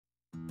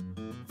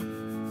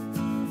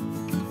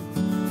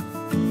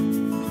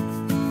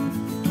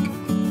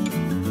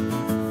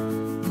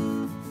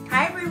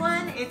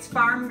it's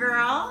Farm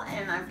Girl,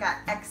 and I've got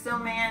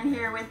Exo-Man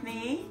here with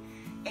me,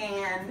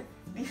 and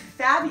the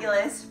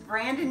fabulous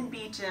Brandon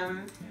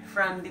Beachum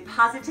from the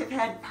Positive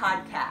Head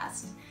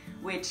podcast,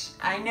 which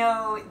I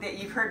know that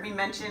you've heard me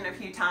mention a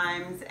few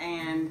times,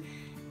 and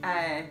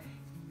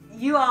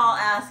you all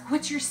ask,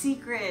 what's your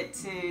secret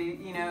to,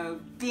 you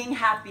know, being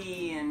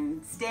happy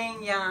and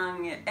staying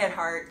young at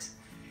heart?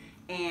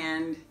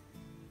 And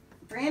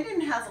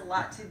Brandon has a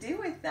lot to do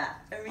with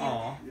that.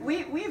 I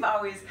mean, we've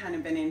always kind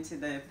of been into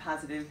the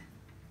positive,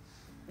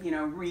 you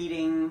know,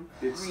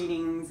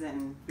 readings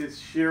and... It's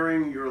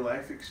sharing your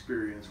life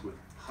experience with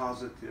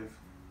positive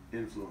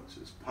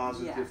influences,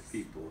 positive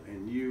people,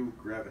 and you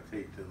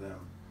gravitate to them.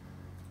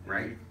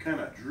 Right. You kind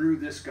of drew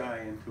this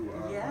guy into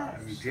our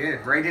lives. You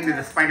did, right into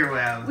the spider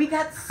web. We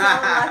got so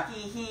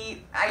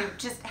lucky. I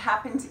just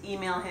happened to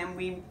email him.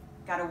 We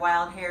got a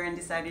wild hair and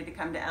decided to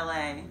come to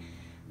LA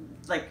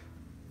like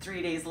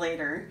 3 days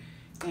later.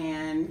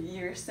 And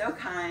you're so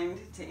kind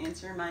to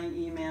answer my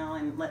email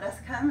and let us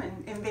come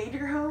and invade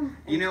your home.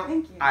 And you know,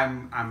 thank you.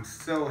 I'm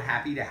so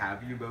happy to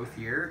have you both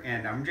here,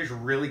 and I'm just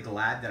really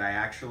glad that I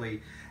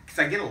actually, because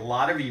I get a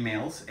lot of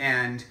emails,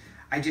 and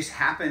I just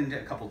happened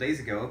a couple days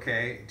ago,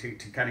 to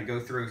kind of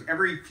go through.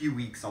 Every few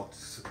weeks I'll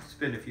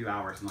spend a few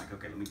hours and like,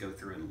 okay, let me go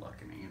through and look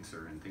and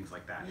answer and things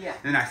like that. Yeah.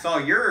 And then I saw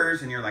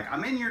yours, and you're like,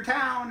 I'm in your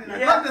town, and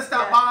I'd love to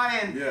stop by.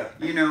 And,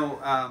 you know,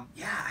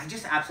 I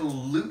just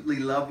absolutely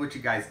love what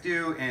you guys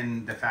do,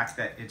 and the fact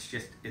that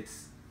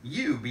it's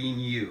you being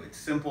you. It's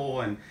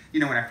simple, and, you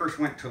know, when I first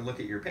went to look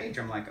at your page,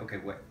 I'm like, okay,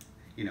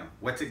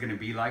 what's it going to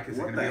be like? Is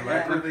it going to be like... What the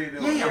heck are they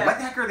doing? Yeah, what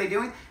the heck are they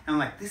doing? And I'm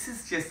like, this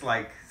is just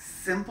like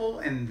simple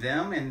and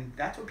them, and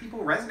that's what people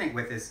resonate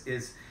with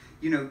is,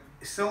 you know,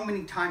 so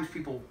many times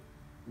people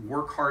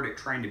work hard at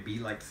trying to be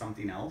like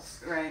something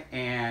else. Right.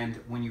 And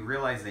when you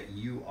realize that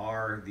you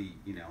are the,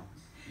 you know,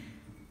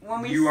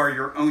 you are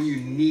your own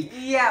unique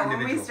individual.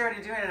 When we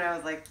started doing it, I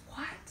was like,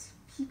 what?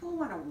 People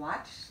want to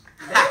watch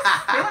this?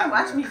 They want to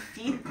watch me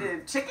feed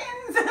the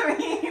chickens? I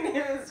mean,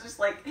 it was just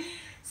like,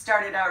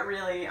 started out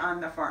really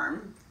on the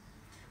farm.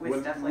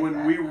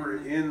 When we were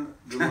in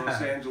the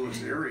Los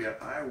Angeles area,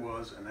 I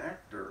was an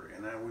actor,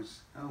 and I was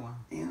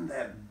in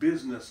that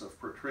business of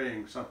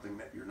portraying something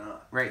that you're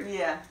not. Right.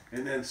 Yeah.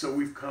 And then so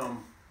we've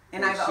come,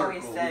 and I've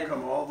always said, we've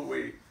come all the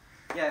way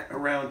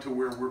around to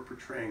where we're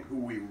portraying who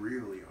we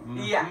really are.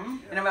 Yeah.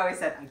 And I've always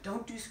said, I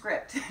don't do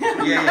script.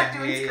 I'm not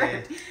doing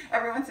script.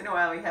 Every once in a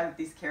while we have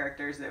these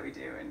characters that we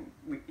do, and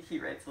he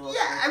writes a little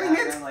script. I mean,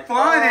 it's like,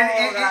 fun,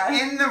 and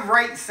in the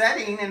right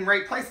setting and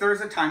right place.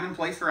 There's a time and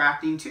place for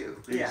acting too.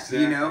 Yeah.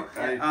 Exactly. You know?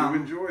 I do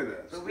enjoy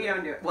that. But we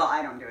don't do it. Well,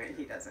 I don't do it.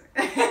 He doesn't.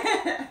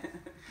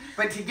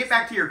 But to get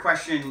back to your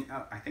question,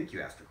 I think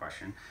you asked a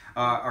question,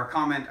 or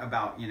comment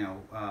about, you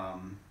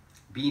know,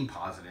 being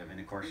positive, and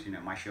of course, you know,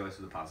 my show is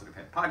the Positive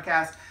Head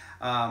podcast.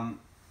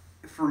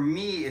 For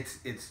me,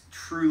 it's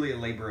truly a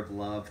labor of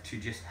love to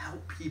just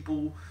help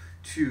people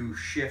to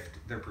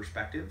shift their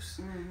perspectives,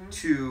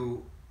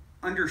 to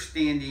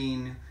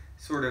understanding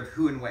sort of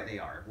who and what they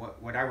are,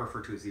 what I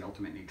refer to as the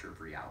ultimate nature of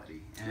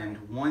reality.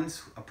 And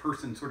once a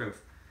person sort of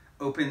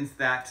opens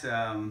that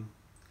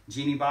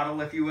genie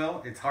bottle, if you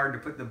will, it's hard to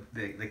put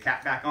the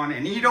cap back on,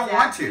 and you don't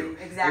want to.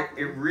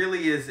 Exactly. It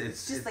really is.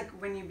 It's just like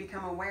when you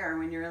become aware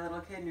when you're a little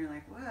kid and you're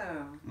like,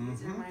 whoa,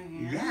 it's in my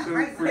hand. Yeah.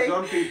 So for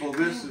some people,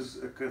 this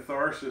is a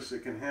catharsis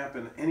that can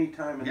happen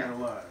anytime in their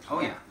lives.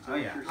 Oh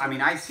yeah. I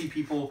mean, I see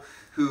people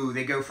who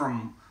they go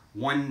from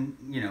one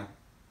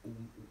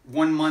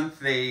month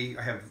they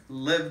have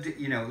lived,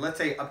 you know, let's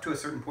say up to a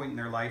certain point in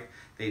their life,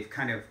 they've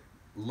kind of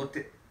looked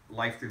at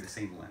life through the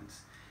same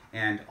lens.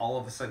 And all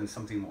of a sudden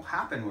something will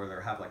happen where they'll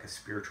have like a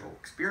spiritual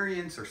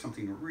experience or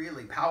something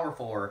really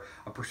powerful or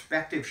a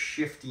perspective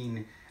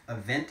shifting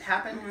event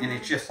happen. And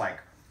it's just like,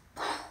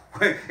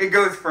 it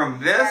goes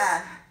from this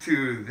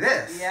to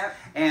this. Yep.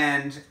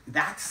 And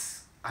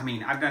that's, I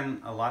mean, I've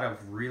done a lot of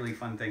really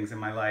fun things in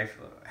my life.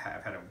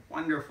 I've had a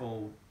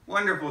wonderful,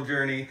 wonderful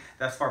journey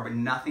thus far, but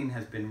nothing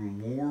has been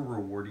more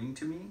rewarding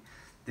to me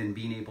than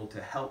being able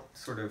to help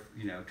sort of,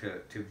 you know,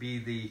 to be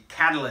the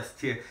catalyst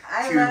to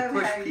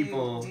push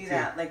people. You do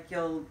that. Like,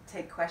 you'll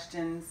take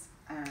questions.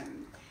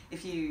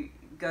 If you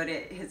go to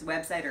his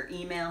website or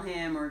email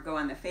him or go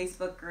on the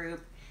Facebook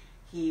group,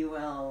 he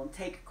will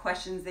take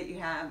questions that you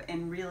have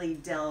and really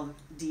delve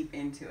deep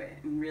into it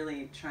and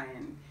really try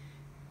and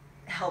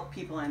help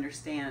people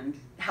understand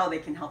how they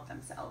can help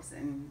themselves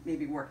and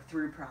maybe work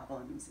through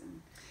problems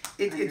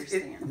and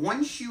understand.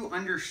 Once you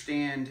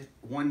understand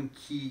one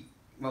key,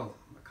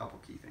 couple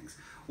key things.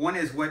 One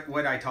is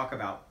what I talk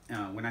about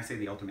when I say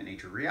the ultimate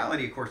nature of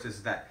reality, of course,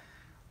 is that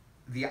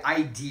the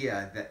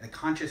idea that the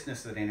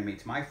consciousness that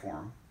animates my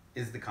form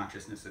is the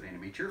consciousness that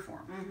animates your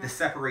form. The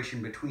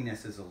separation between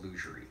us is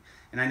illusory.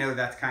 And I know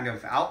that's kind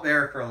of out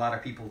there for a lot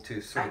of people to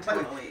sort of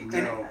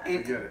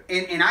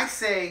and I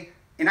say,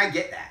 and I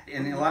get that,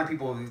 and a lot of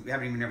people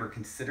haven't even ever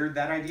considered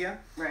that idea.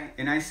 Right.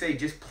 And I say,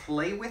 just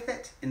play with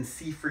it and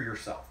see for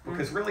yourself.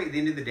 Because really, at the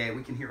end of the day,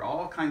 we can hear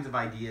all kinds of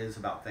ideas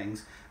about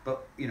things,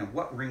 but, you know,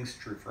 what rings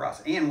true for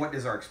us? And what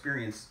does our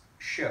experience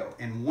show.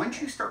 And once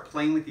you start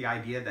playing with the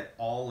idea that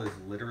all is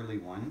literally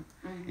one,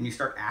 and you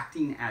start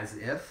acting as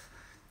if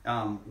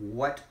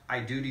what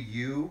I do to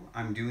you,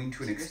 I'm doing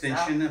to an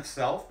extension of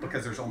self,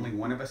 because there's only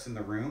one of us in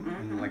the room,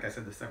 and like I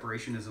said, the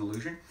separation is an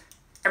illusion,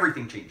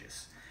 everything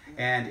changes.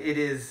 And it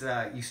is,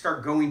 you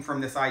start going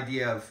from this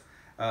idea of,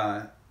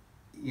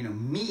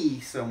 me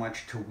so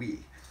much to we.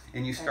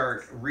 And you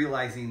start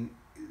realizing,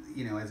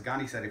 as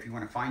Gandhi said, if you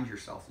want to find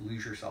yourself,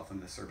 lose yourself in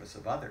the service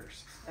of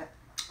others.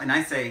 And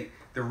I say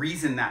the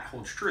reason that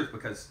holds true is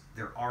because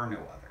there are no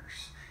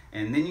others.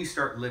 And then you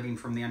start living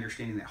from the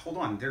understanding that, hold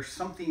on, there's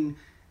something,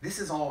 this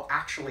is all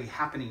actually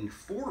happening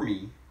for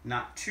me,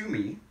 not to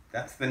me.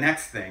 That's the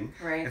next thing.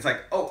 Right. It's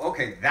like, oh,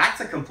 okay, that's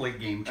a complete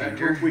game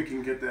changer. I hope we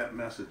can get that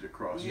message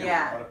across to a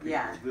lot of people.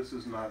 This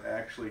is not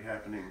actually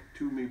happening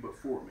to me, but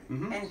for me.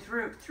 And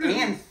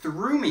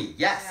through me.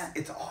 Yes. Yeah.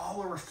 It's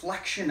all a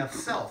reflection of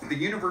self. The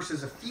universe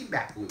is a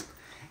feedback loop.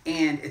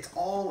 And it's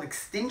all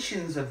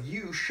extensions of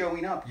you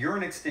showing up. You're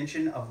an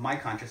extension of my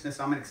consciousness.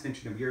 I'm an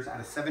extension of yours. Out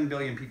of 7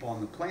 billion people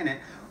on the planet,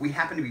 we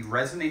happen to be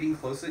resonating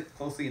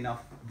closely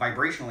enough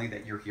vibrationally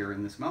that you're here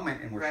in this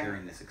moment, and we're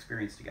sharing this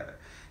experience together.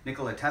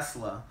 Nikola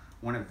Tesla,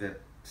 one of the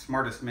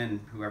smartest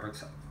men who ever,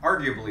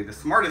 arguably the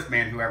smartest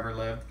man who ever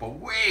lived, but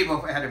way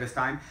ahead of his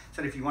time,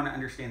 said if you want to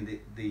understand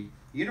the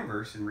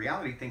universe and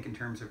reality, think in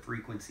terms of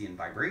frequency and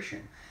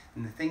vibration.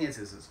 And the thing is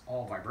it's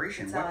all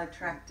vibration. It's all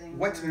attracting,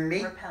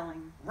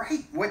 repelling.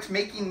 Right. What's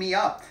making me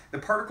up? The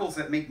particles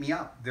that make me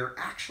up, they're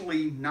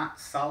actually not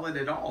solid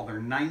at all.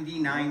 They're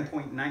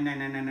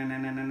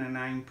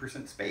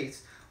 99.9999999%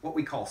 space. What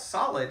we call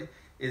solid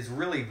is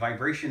really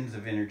vibrations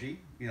of energy,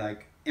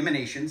 like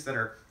emanations that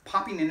are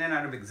popping in and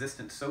out of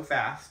existence so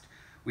fast,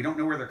 we don't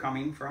know where they're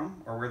coming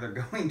from or where they're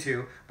going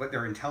to, but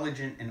they're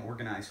intelligent and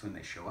organized when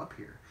they show up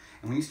here.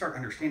 And when you start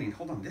understanding,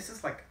 hold on, this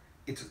is like,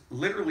 it's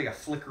literally a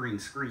flickering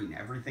screen,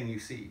 everything you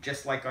see.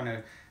 Just like on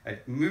a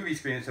movie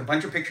screen, it's a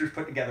bunch of pictures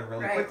put together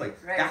really quickly.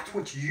 That's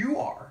what you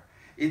are.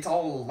 It's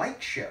all a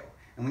light show.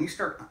 And when you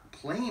start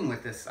playing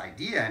with this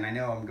idea, and I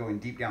know I'm going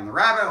deep down the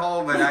rabbit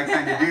hole, but I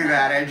kind of do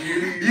that. And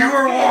you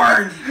were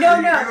warned. No,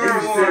 you were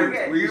warned.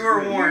 So you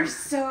were warned. You're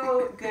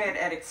so good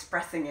at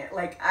expressing it.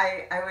 Like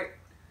I would,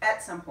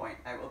 at some point,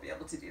 I will be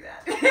able to do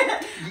that.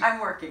 I'm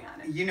working on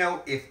it.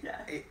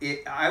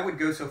 If I would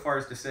go so far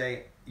as to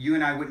say, you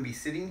and I wouldn't be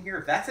sitting here.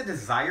 If that's a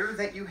desire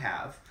that you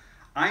have,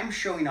 I'm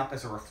showing up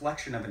as a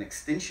reflection of an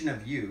extension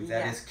of you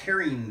that is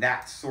carrying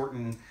that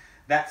certain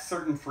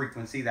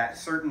frequency, that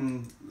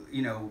certain,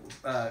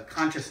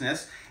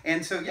 consciousness.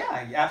 And so,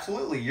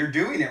 absolutely, you're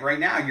doing it right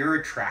now. You're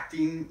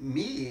attracting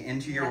me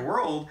into your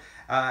world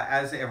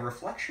as a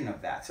reflection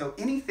of that. So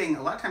anything,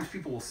 a lot of times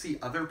people will see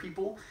other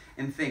people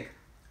and think,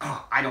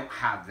 oh, I don't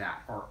have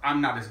that, or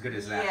I'm not as good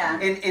as that. Yeah.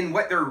 And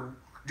what they're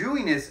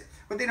doing is,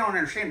 what they don't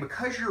understand,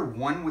 because you're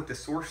one with the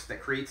source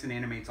that creates and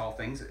animates all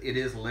things, it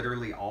is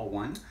literally all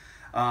one.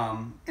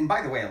 And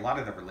by the way, a lot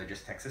of the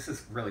religious texts, this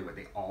is really what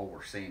they all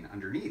were saying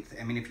underneath.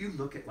 I mean, if you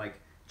look at like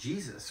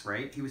Jesus,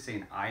 right? He was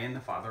saying, I and the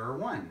Father are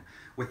one.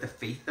 With the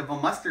faith of a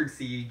mustard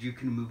seed, you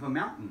can move a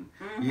mountain,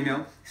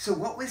 So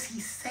what was he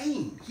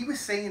saying? He was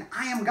saying,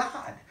 I am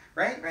God,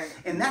 right?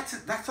 And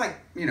that's like,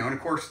 and of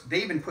course,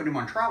 they even put him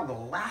on trial. The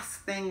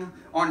last thing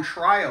on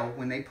trial,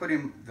 when they put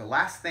him, the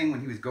last thing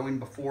when he was going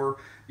before,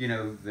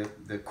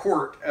 the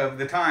court of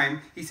the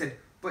time, he said,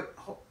 but,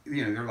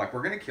 they're like,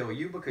 we're going to kill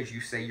you because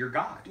you say you're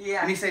God.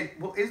 Yeah. And he said,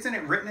 well, isn't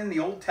it written in the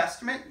Old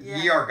Testament,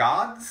 ye are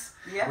gods?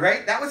 Yeah.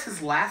 Right? That was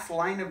his last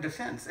line of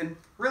defense. And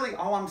really,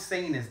 all I'm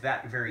saying is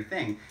that very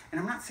thing. And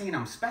I'm not saying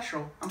I'm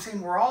special. I'm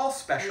saying we're all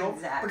special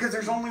because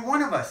there's only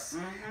one of us.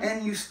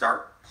 And you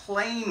start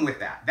playing with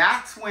that.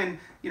 That's when,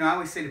 I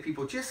always say to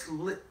people, just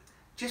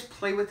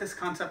play with this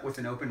concept with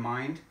an open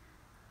mind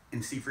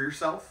and see for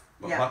yourself.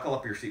 But buckle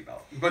up your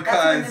seatbelt,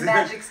 because that's when the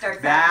magic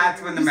starts happening.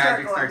 That's when the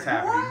magic starts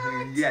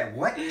happening. Yeah,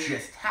 what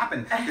just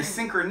happened? The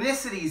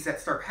synchronicities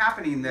that start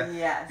happening.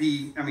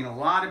 A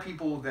lot of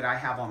people that I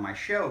have on my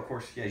show, of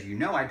course, as you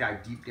know, I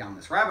dive deep down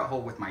this rabbit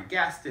hole with my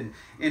guests and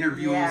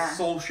interviewing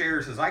soul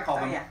sharers, as I call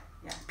them.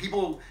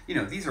 People,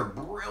 these are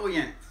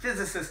brilliant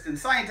physicists and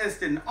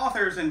scientists and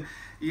authors and,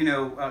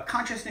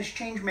 consciousness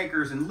change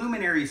makers and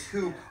luminaries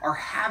who are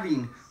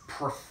having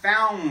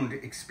profound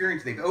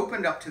experience. They've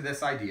opened up to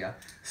this idea,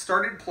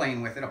 started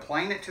playing with it,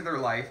 applying it to their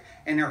life,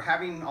 and they're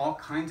having all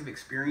kinds of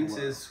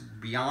experiences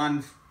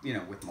beyond,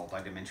 with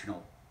multidimensional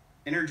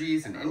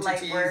energies and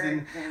entities.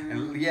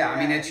 I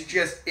mean, it's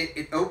just,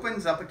 it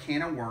opens up a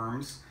can of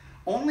worms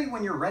only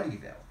when you're ready,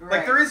 though.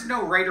 Like, there is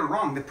no right or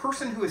wrong. The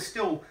person who is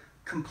still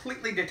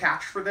completely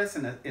detached for this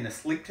and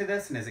asleep to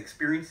this and is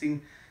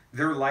experiencing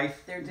their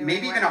life,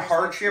 maybe even a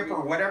hardship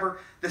or whatever,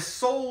 the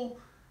soul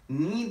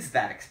needs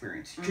that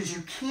experience, because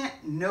you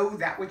can't know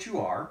that which you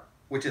are,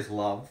 which is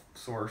love,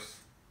 source,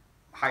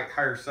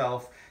 higher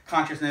self,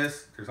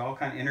 consciousness, there's all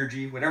kind of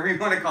energy, whatever you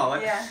want to call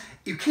it.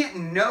 You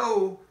can't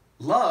know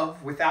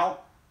love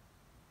without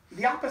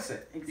the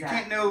opposite. You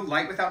can't know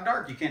light without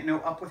dark. You can't know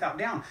up without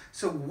down.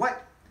 So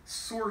what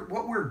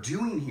what we're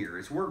doing here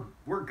is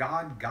we're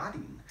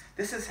God-godding.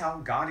 This is how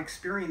God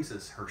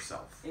experiences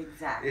herself.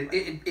 Exactly.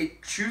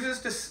 It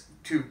chooses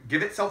to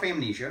give itself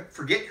amnesia,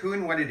 forget who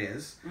and what it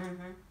is,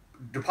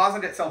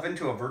 deposit itself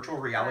into a virtual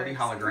reality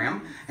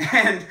hologram.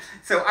 And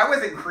so I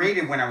wasn't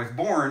created when I was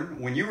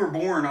born. When you were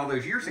born all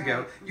those years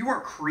ago, you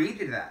weren't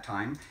created at that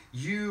time.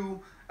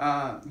 You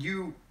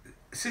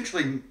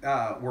essentially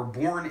were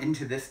born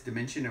into this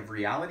dimension of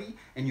reality,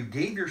 and you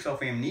gave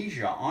yourself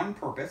amnesia on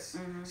purpose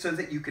so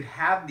that you could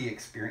have the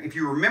experience. If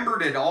you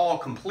remembered it all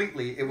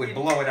completely, it would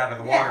blow it out of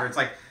the water. It's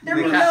like there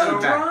was no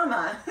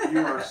drama. You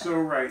are so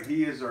right.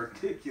 He is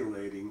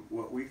articulating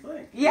what we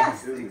think.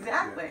 Yes,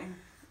 exactly. Yeah.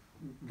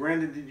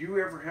 Brandon, did you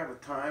ever have a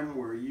time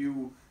where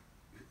you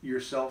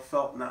yourself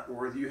felt not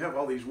worthy? You have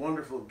all these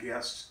wonderful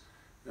guests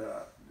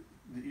that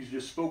you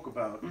just spoke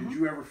about. Did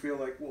you ever feel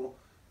like, well,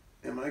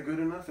 am I good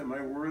enough? Am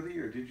I worthy?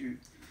 Or did you?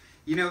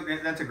 You know,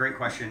 that's a great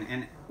question.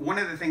 And one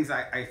of the things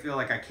I feel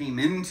like I came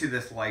into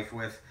this life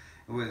with,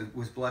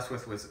 was blessed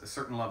with, was a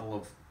certain level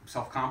of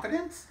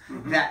self-confidence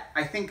that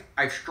I think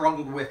I've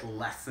struggled with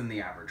less than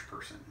the average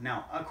person.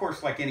 Now, of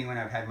course, like anyone,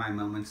 I've had my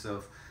moments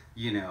of,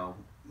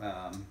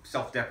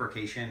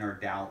 self-deprecation or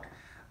doubt.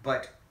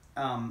 But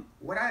the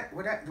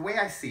way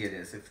I see it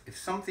is, if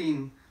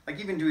something,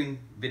 like even doing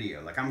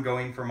video, like I'm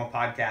going from a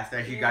podcast,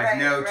 as you guys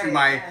know, to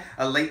my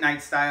a late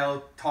night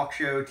style talk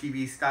show,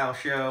 TV style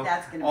show,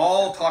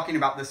 all talking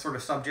about this sort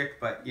of subject,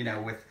 but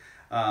with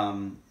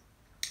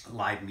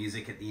live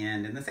music at the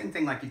end, and the same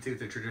thing like you do with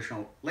the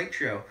traditional late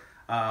show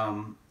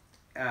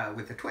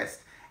with a twist.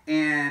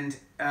 And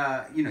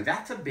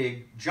that's a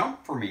big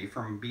jump for me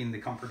from being the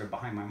comfort of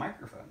behind my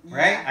microphone,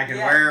 right? I can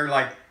wear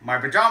like my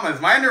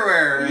pajamas, my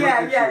underwear.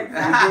 Exactly.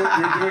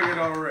 You're doing it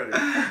already.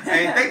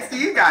 Hey, thanks to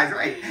you guys,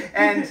 right?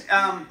 And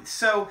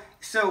so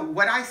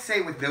what I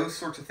say with those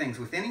sorts of things,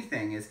 with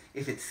anything, is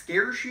if it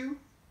scares you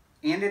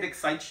and it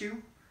excites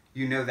you,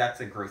 that's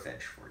a growth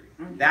edge for you.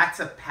 That's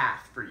a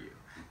path for you.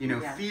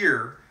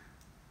 Fear,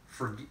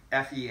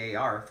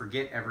 F-E-A-R,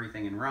 forget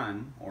everything and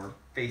run, or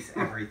face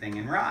everything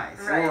and rise.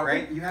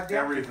 Right? You have to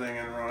everything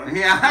and run.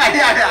 Yeah,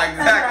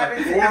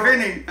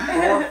 exactly.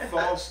 Or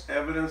false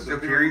evidence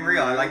appearing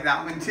real. I like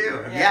that one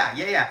too.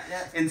 Yeah.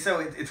 And so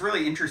it's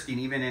really interesting,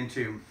 even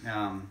into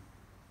our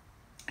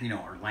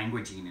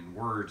languaging and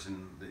words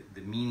and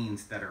the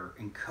meanings that are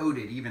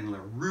encoded, even the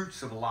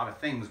roots of a lot of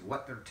things,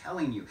 what they're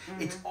telling you.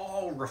 It's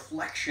all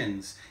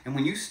reflections. And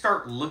when you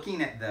start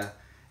looking at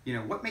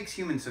what makes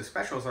humans so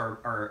special is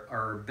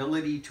our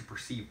ability to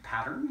perceive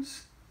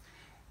patterns.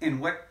 And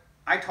what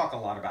I talk a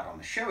lot about on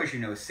the show, as you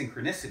know, is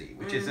synchronicity,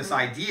 which is this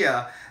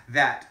idea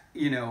that,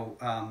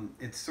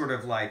 it's sort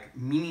of like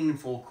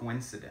meaningful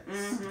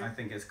coincidence, I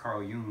think, as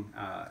Carl Jung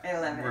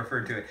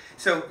referred to it.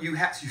 So you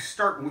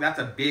start, that's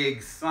a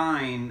big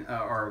sign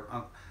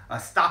or a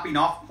stopping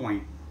off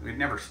point. It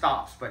never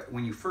stops, but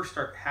when you first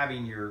start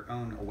having your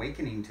own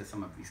awakening to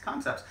some of these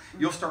concepts,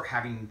 you'll start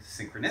having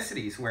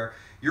synchronicities where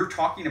you're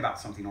talking about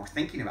something or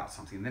thinking about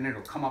something, then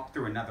it'll come up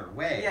through another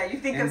way. Yeah, you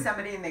think of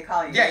somebody and they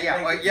call you.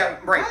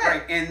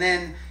 Right. And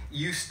then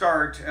you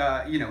start,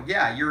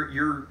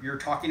 you're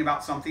talking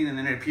about something, and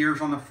then it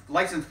appears on the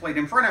license plate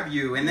in front of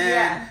you, and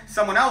then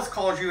someone else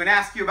calls you and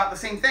asks you about the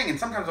same thing, and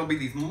sometimes there'll be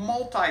these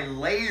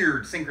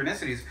multi-layered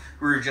synchronicities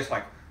where you're just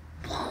like,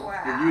 wow.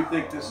 And you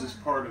think this is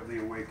part of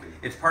the awakening?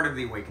 It's part of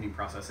the awakening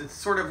process. It's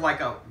sort of like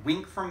a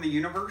wink from the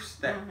universe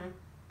that,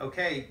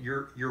 okay,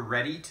 you're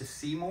ready to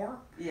see more.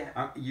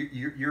 Yeah.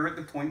 You're at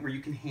the point where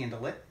you can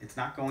handle it. It's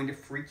not going to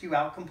freak you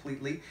out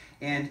completely,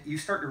 and you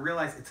start to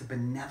realize it's a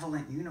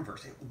benevolent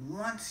universe. It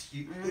wants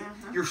you.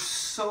 You're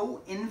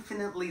so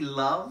infinitely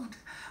loved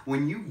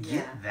when you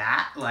get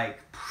that. Like.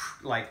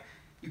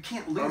 You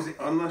can't lose it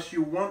unless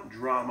you want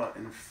drama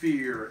and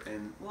fear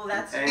and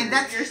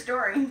that's your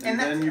story. And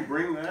then you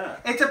bring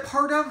that. It's a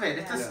part of it.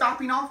 It's a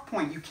stopping off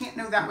point. You can't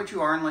know that what you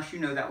are unless you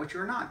know that what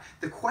you're not.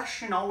 The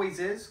question always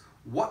is,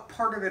 what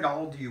part of it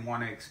all do you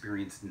want to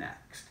experience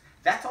next?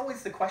 That's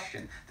always the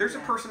question. There's a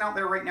person out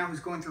there right now who's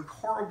going through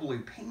horribly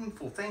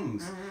painful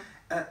things.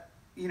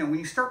 When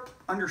you start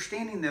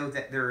understanding though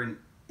that they're an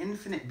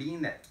infinite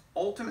being that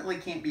ultimately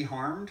can't be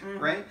harmed,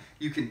 right?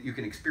 You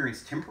can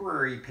experience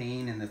temporary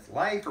pain in this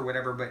life or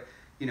whatever, but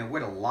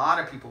what a lot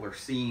of people are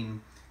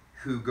seeing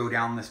who go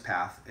down this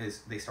path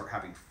is they start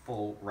having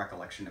full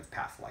recollection of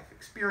past life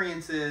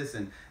experiences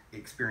and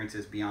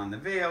experiences beyond the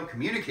veil,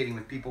 communicating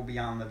with people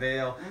beyond the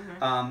veil.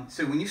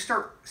 So when you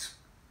start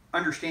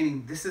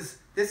understanding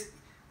this,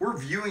 we're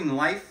viewing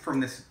life from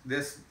this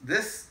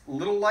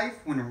little life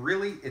when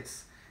really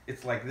it's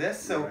like this.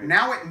 So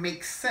now it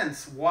makes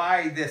sense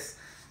why this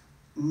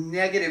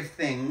negative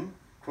thing,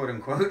 quote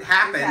unquote,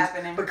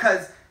 happened,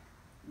 because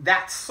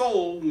that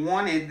soul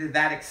wanted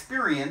that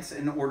experience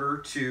in order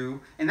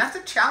to, and that's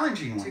a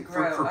challenging one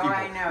for people.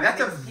 I know.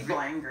 That's it makes people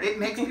angry. It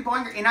makes people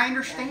angry, and I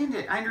understand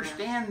it. I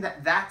understand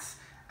that's.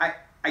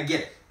 I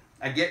get it.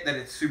 I get that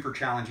it's super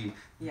challenging.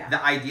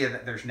 The idea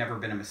that there's never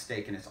been a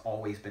mistake and it's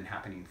always been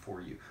happening for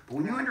you. But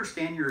when you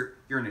understand you're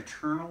an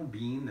eternal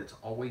being that's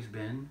always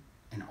been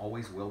and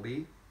always will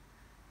be,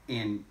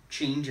 and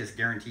change is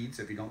guaranteed.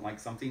 So if you don't like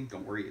something,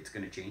 don't worry, it's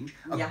going to change.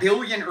 Yeah. A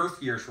billion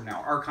Earth years from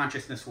now, our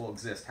consciousness will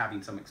exist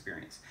having some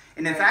experience.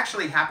 And it's Right.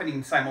 actually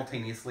happening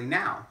simultaneously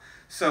now.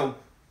 So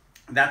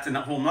that's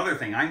a whole nother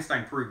thing.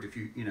 Einstein proved if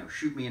you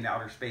shoot me into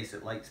outer space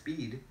at light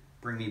speed,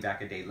 bring me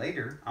back a day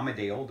later, I'm a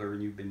day older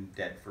and you've been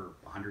dead for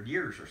 100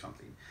 years or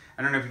something.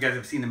 I don't know if you guys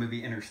have seen the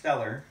movie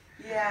Interstellar.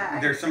 Yeah.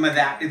 There's some of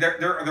that.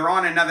 They're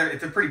on another,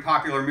 it's a pretty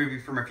popular movie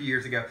from a few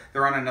years ago.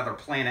 They're on another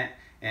planet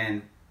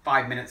and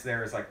 5 minutes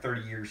there is like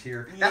 30 years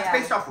here. That's Yeah.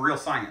 based off real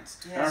science.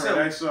 Yeah. All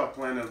right, I saw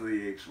Planet of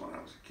the Apes when I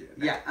was a kid.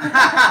 Yeah,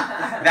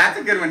 that's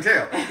a good one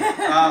too.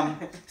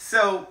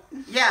 So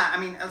yeah, I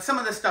mean, some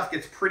of this stuff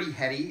gets pretty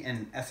heady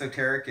and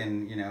esoteric,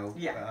 and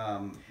Yeah.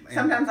 and-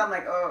 Sometimes I'm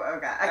like, oh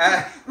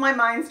god, my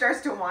mind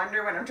starts to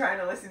wander when I'm trying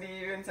to listen to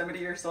you and somebody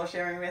you're soul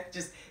sharing with.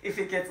 Just if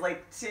it gets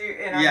like too,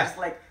 and I'm Yeah. just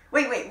like,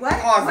 wait, what?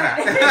 Pause What?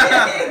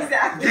 that.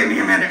 Exactly. Give me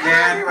a minute,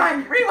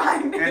 man.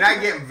 Rewind. and I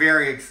get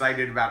very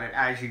excited about it,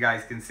 as you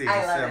guys can see.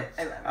 I love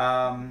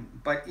it.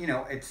 But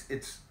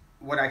it's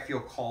what I feel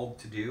called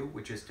to do,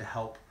 which is to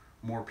help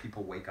more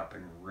people wake up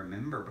and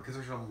remember, because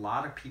there's a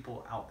lot of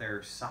people out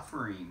there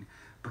suffering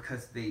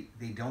because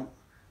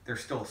they're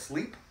still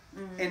asleep.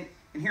 Mm-hmm.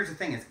 And here's the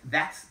thing: is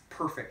that's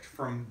perfect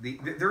from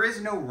there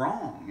is no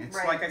wrong. It's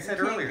Right. like I said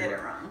You can't earlier. get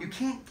it wrong. You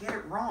can't get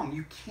it wrong.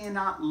 You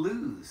cannot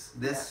lose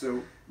this.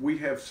 So we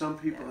have some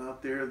people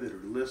out there that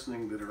are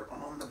listening that are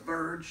on the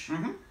verge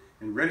Mhm.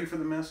 and ready for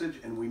the message,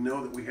 and we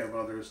know that we have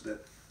others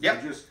that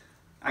Yep. are just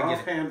I get it.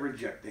 offhand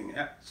rejecting it.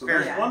 Yep. So Fair.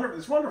 that's Yeah. wonderful.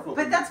 It's wonderful.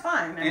 But to that's me.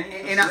 fine. I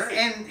mean,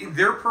 And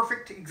they're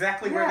perfect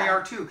exactly where they Yeah,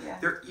 are too.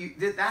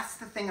 yeah. That's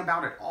the thing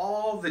about it.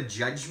 All the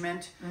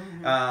judgment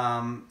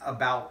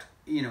about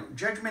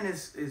judgment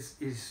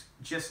is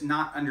just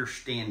not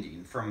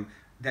understanding from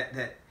that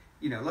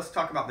let's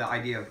talk about the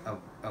idea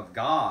of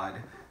God,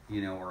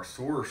 or a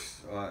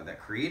source that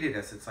created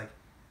us. It's like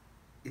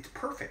it's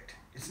perfect.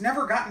 It's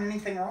never gotten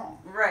anything wrong.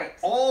 Right.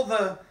 All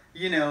the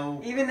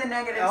Even the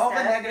negative all the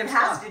stuff, negative it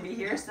has stuff. to be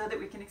here so that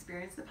we can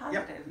experience the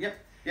positive.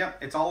 Yep.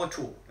 It's all a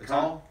tool. It's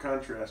all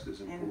Contrast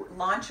is And important.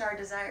 launch our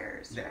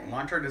desires, right?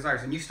 launch our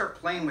desires, and you start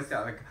playing with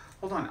that. Like,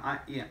 hold on,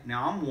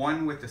 now I'm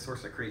one with the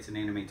source that creates and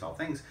animates all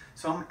things.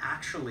 So I'm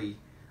actually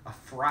a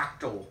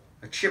fractal,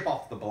 a chip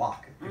off the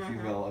block, if you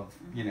will, of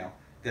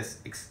this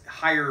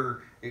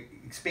higher,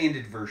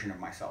 expanded version of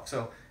myself.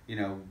 So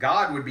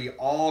God would be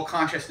all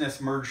consciousness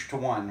merged to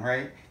one,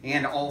 right?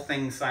 And all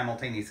things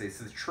simultaneously. It's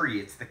the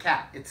tree, it's the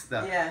cat, it's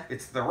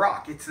the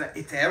rock, it's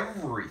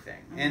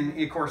everything. And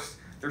of course,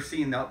 they're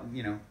seeing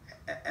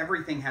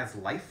everything has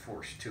life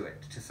force to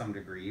it to some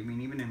degree. I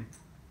mean, even in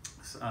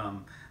I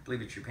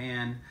believe it's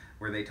Japan,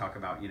 where they talk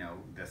about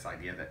this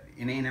idea that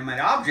inanimate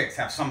objects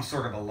have some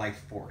sort of a life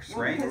force,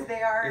 right? Because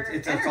they are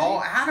it's energy.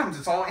 all atoms,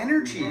 it's all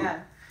energy. Yeah.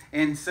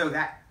 And so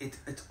that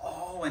it's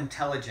all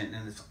intelligent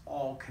and it's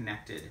all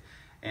connected.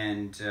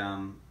 And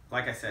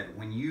like I said,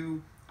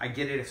 I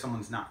get it if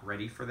someone's not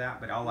ready for that,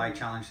 but all I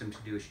challenge them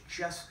to do is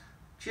just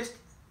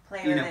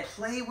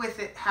play with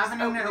it.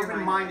 Having an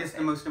open mind is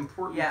the most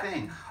important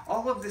thing.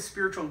 All of the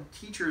spiritual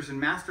teachers and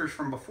masters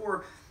from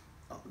before,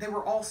 they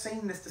were all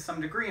saying this to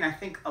some degree, and I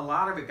think a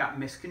lot of it got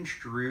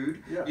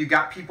misconstrued. Yeah. You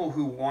got people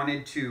who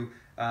wanted to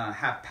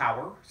have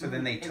power, so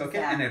then they took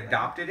it and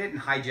adopted it and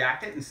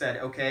hijacked it and said,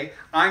 okay,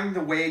 I'm the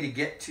way to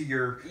get to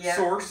your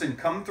source and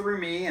come through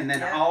me, and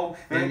then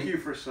Thank you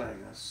for saying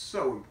that's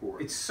so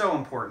important. It's so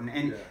important.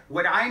 And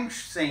what I'm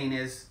saying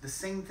is the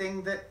same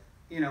thing that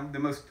the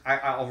most.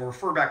 I'll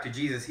refer back to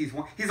Jesus. He's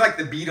like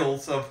the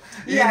Beatles of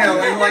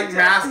enlightened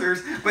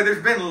masters. But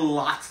there's been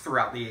lots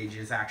throughout the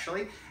ages,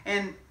 actually,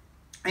 and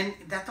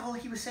that's all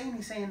he was saying.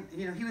 He's saying,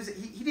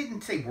 he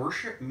didn't say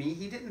worship me.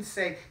 He didn't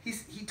say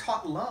he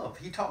taught love.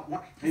 He taught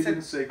one. He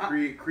didn't say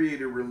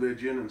create a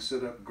religion and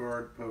set up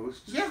guard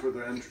posts for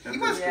the entrance to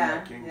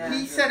my kingdom. Yeah.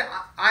 He said,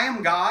 I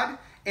am God,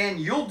 and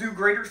you'll do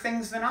greater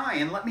things than I,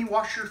 and let me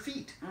wash your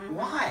feet. Mm-hmm.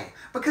 Why?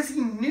 Because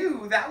he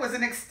knew that was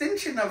an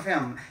extension of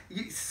him.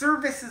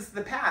 Service is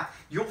the path.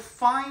 You'll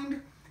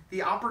find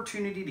the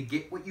opportunity to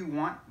get what you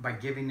want by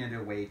giving it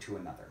away to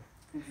another.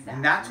 Exactly.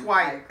 And that's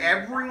why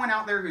everyone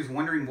out there who's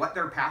wondering what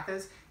their path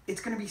is,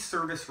 it's going to be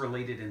service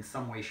related in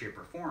some way, shape,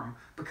 or form,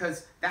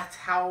 because that's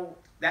how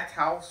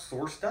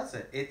Source does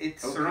it. It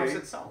serves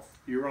itself.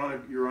 You're on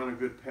a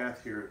good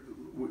path here.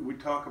 We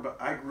talk about.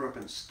 I grew up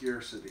in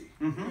scarcity,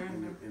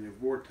 in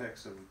a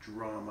vortex of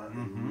drama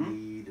and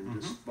need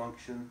and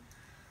dysfunction.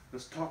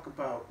 Let's talk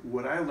about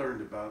what I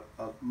learned about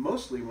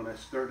mostly when I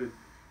started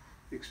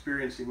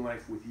experiencing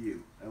life with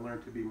you. I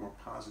learned to be more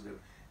positive,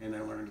 and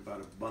I learned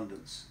about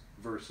abundance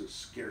versus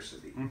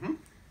scarcity.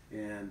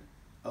 And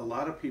a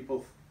lot of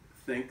people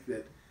think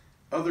that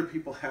other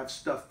people have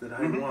stuff that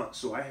I want,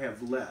 so I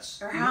have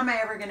less. Or how am I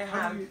ever going to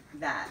have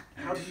that?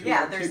 How do you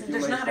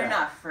there's not that?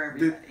 enough for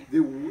everybody.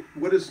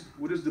 What is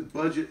the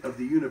budget of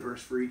the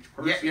universe for each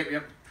person?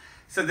 Yep.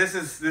 So this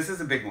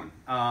is a big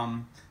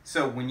one.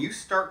 So when you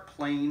start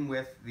playing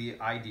with the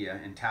idea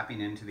and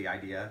tapping into the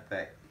idea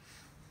that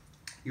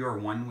you are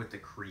one with the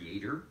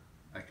Creator,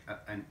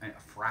 a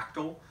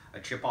fractal, a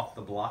chip off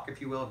the block,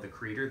 if you will, of the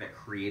Creator that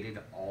created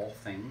all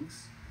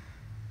things.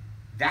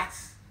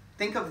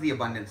 Think of the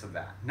abundance of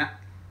that. Not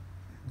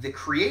the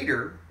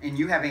Creator, and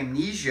you have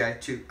amnesia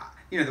to,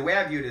 the way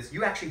I view it is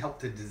you actually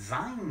helped to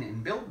design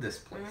and build this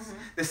place. Mm-hmm.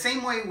 The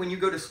same way when you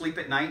go to sleep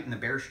at night and the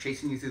bear's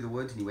chasing you through the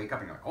woods and you wake up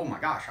and you're like, oh my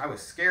gosh, I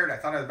was scared. I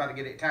thought I was about to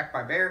get attacked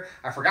by a bear.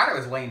 I forgot I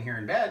was laying here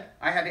in bed.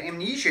 I had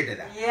amnesia to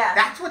that. Yeah.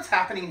 That's what's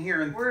happening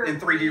here in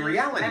 3D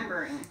reality.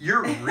 Remembering.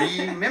 You're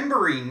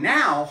remembering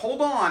now.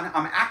 Hold on.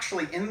 I'm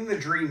actually in the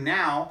dream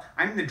now.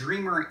 I'm the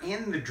dreamer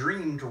and the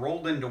dreamed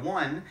rolled into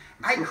one.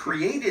 I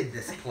created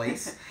this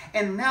place.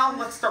 And now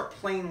let's start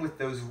playing with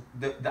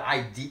the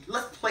idea.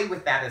 Let's play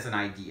with that as an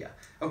idea.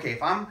 Okay,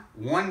 if I'm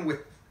one with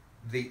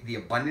the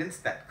abundance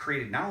that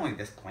created not only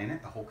this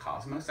planet, the whole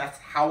cosmos, that's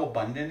how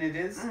abundant it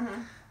is.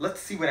 Mm-hmm.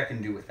 Let's see what I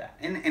can do with that.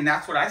 And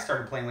that's what I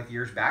started playing with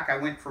years back. I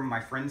went from my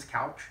friend's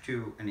couch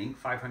to an Inc.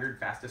 500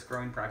 fastest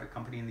growing private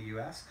company in the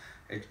US,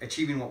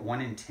 achieving what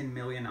 1 in 10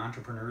 million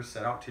entrepreneurs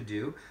set out to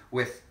do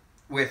with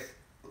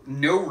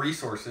no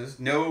resources,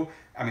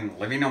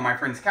 living on my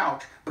friend's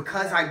couch,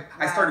 because I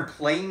started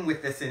playing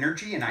with this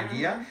energy and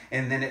idea. Mm-hmm.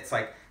 And then it's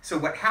like, so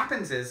what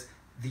happens is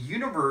the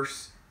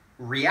universe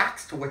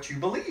reacts to what you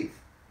believe.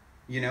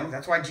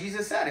 That's why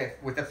Jesus said,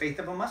 if with the faith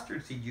of a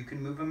mustard seed, you can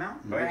move a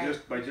mountain.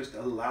 By just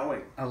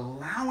allowing.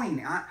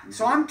 Allowing.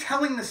 So I'm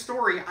telling the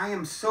story. I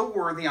am so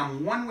worthy.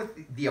 I'm one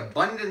with the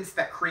abundance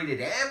that created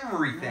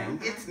everything.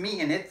 Mm-hmm. It's me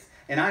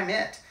and I'm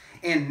it.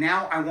 And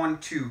now I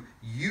want to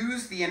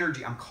use the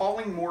energy. I'm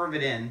calling more of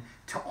it in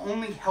to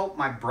only help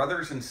my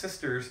brothers and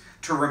sisters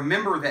to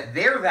remember that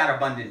they're that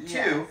abundant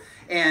too.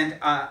 And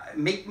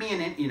make me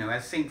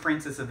as St.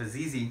 Francis of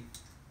Assisi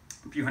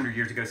a few hundred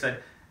years ago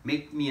said,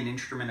 make me an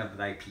instrument of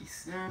thy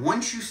peace. Mm-hmm.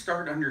 Once you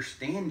start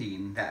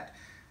understanding that,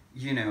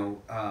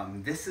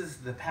 this is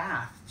the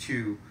path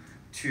to,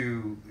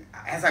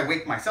 as I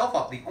wake myself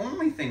up, the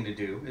only thing to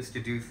do is to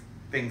do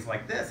things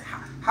like this.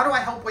 How do I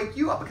help wake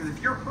you up? Because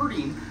if you're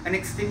hurting, an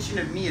extension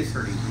of me is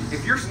hurting.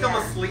 If you're still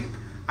asleep,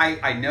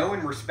 I know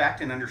and respect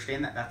and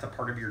understand that that's a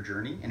part of your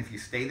journey. And if you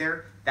stay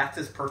there, that's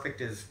as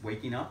perfect as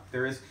waking up.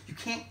 You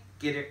can't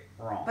get it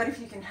wrong. But if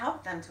you can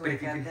help them to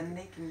wake up, then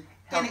they can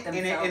help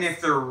themselves. And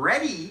if they're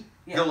ready,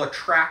 they'll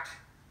attract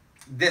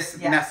this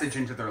message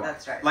into their life.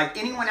 That's right. Like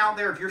anyone out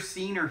there, if you're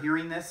seeing or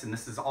hearing this and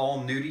this is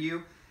all new to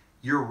you,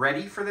 you're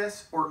ready for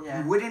this, or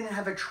you wouldn't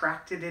have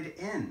attracted it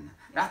in.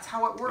 That's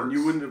how it works. And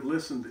you wouldn't have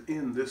listened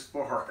in this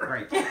far.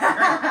 Right.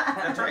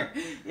 That's right.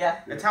 Yeah.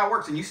 That's how it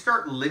works. And you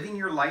start living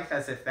your life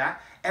as if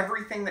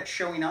everything that's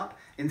showing up,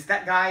 and it's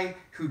that guy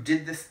who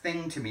did this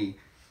thing to me,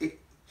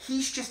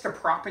 he's just a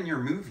prop in your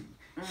movie.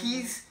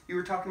 Mm-hmm. You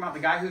were talking about the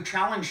guy who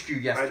challenged you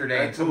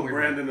yesterday. I told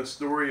Brandon a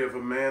story of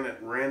a man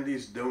at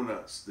Randy's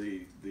Donuts,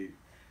 the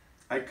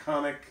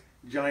iconic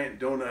giant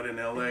donut in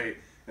LA,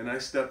 and I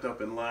stepped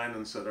up in line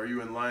and said, "Are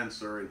you in line,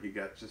 sir?" And he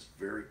got just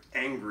very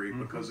angry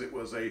because it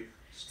was a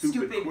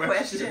stupid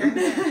question.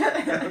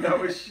 And I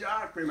was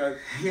shocked, and I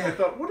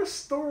thought, what a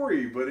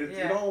story, but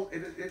it all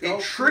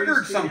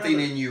triggered something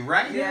in you,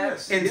 right?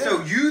 Yes. And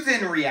so you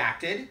then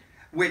reacted,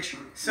 as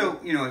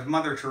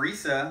Mother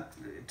Teresa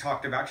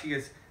talked about, she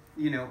goes,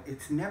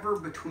 it's never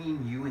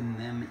between you and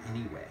them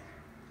anyway.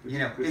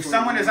 If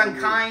someone is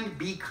unkind,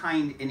 be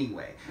kind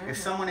anyway. Mm-hmm. If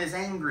someone is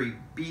angry,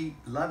 be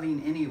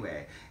loving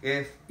anyway.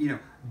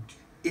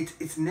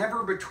 It's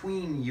never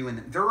between you and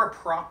them. They're a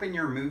prop in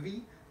your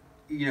movie,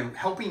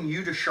 helping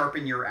you to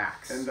sharpen your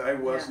axe. And I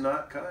was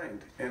not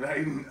kind, and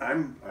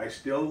I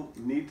still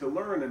need to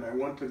learn, and I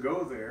want to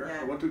go there.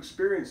 Yeah. I want to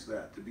experience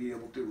that, to be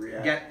able to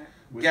react.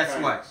 Guess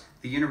kindness. What?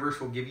 The universe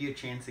will give you a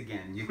chance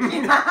again. You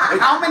can't.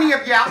 How many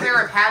of you out there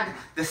have had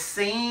the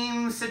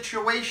same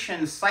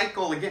situation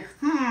cycle again?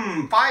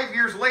 5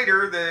 years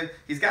later,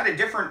 he's got a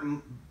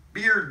different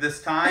beard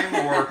this time,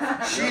 or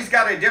she's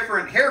got a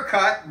different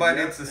haircut, but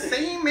it's the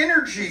same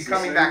energy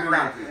coming back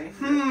around.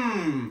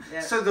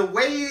 Yep. So the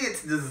way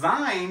it's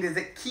designed is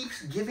it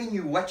keeps giving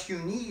you what you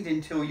need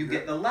until you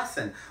get the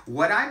lesson.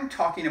 What I'm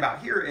talking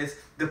about here is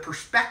the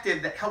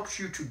perspective that helps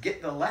you to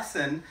get the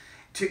lesson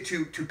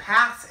to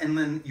pass, and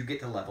then you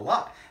get to level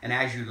up. And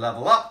as you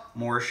level up,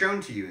 more is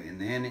shown to you. And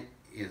then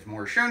as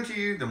more is shown to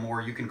you, the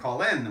more you can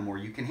call in, the more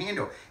you can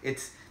handle.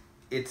 It's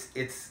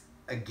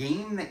a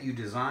game that you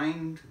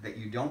designed that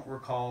you don't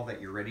recall, that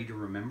you're ready to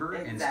remember,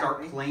 and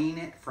start playing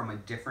it from a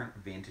different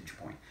vantage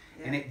point.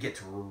 Yeah. And it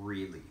gets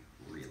really,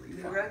 really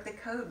fun. We wrote the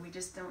code, we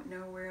just don't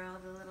know where all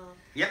the little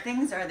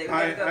things are that we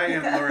gotta go I pick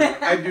have up.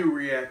 learned, I do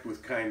react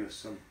with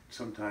kindness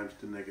sometimes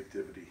to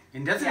negativity.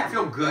 And doesn't it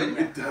feel good?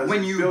 It does.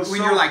 When you're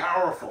so like,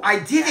 powerful. I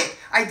did it.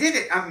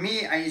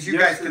 As you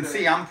guys can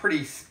see, I'm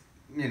pretty,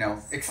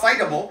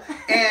 excitable.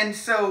 And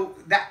so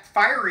that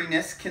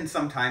fieriness can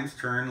sometimes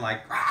turn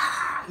like,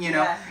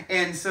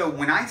 And so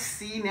when I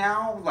see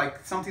now,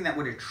 like, something that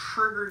would have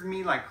triggered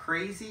me like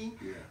crazy,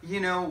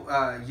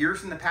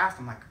 years in the past,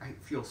 I'm like, I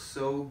feel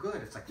so good.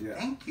 It's like,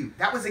 thank you.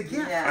 That was a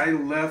gift. Yeah. I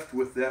left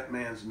with that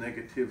man's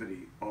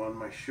negativity on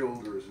my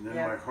shoulders and in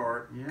my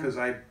heart, because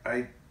I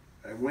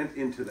went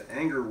into the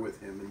anger with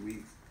him, and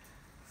we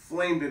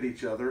flamed at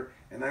each other,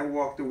 and I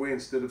walked away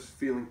instead of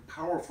feeling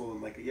powerful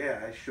and like,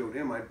 yeah, I showed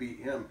him, I beat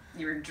him.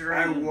 You were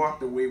drained. I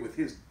walked away with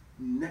his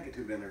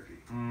negative energy.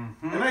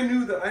 Mm-hmm. And I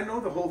knew that, I know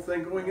the whole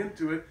thing going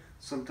into it.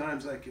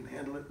 Sometimes I can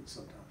handle it and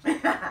sometimes I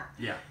can't.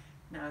 Yeah.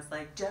 And I was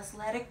like, just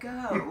let it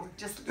go.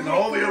 Just let And it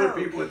all go. the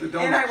other people at the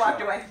donut And I walked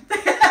shop. away.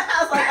 I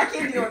was like, I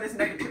can't deal with this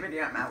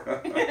negativity. I'm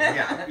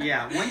out.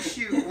 Yeah.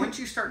 Once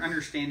you start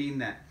understanding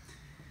that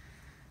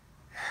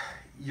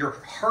your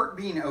heart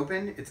being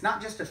open, it's not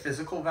just a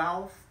physical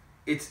valve,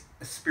 it's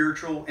a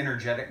spiritual,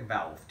 energetic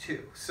valve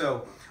too.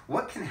 So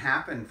what can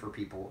happen for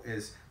people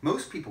is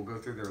most people go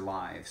through their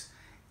lives,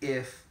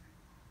 if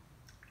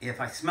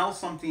I smell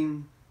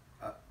something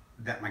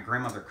that my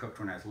grandmother cooked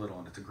when I was little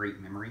and it's a great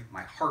memory,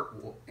 my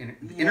heart will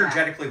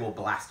energetically will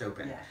blast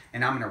open,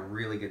 and I'm in a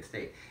really good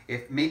state.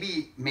 If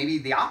maybe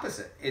the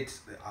opposite,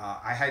 it's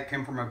I had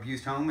come from an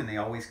abused home and they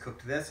always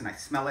cooked this, and I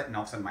smell it and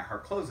all of a sudden my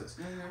heart closes.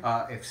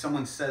 Mm-hmm. If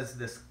someone says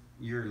this,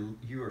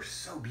 you are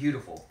so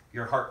beautiful,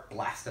 your heart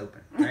blasts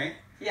open, right?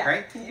 Yeah.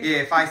 Right?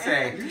 If I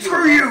say,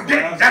 screw you,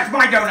 that's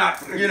my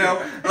donut, you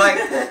know, like,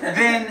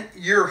 then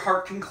your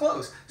heart can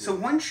close. So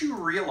once you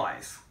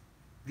realize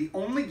the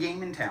only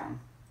game in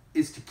town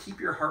is to keep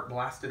your heart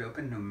blasted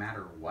open no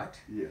matter what,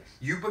 Yes.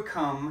 you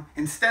become,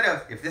 instead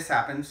of, if this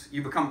happens,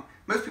 you become,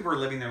 most people are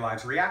living their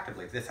lives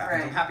reactively. If this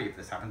happens, I'm happy. If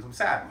this happens, I'm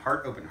sad.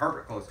 Heart open,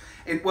 heart closed.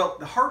 And, well,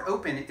 the heart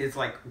open is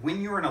like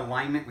when you're in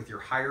alignment with your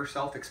higher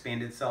self,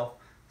 expanded self,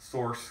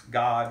 source,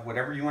 God,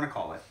 whatever you want to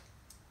call it,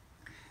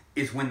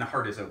 is when the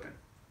heart is open.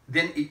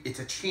 Then it's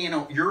a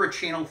channel, you're a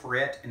channel for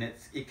it, and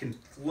it can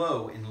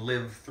flow and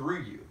live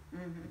through you.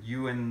 Mm-hmm.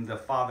 You and the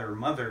father,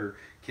 mother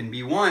can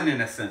be one in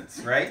a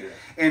sense, right? Yeah.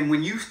 And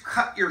when you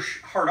cut your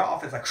heart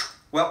off, it's like,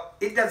 well,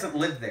 it doesn't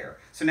live there.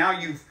 So now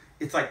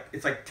it's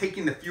like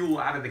taking the fuel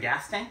out of the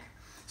gas tank.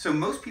 So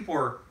most people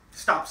are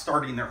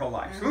starting their whole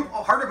lives. Mm-hmm.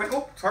 Oh, heart open,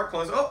 oh, heart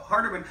closed, oh,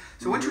 heart open.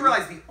 So once you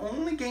realize the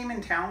only game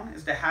in town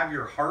is to have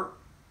your heart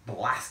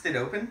blasted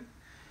open,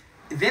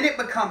 then it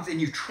becomes,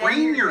 and you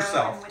train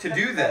yourself to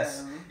do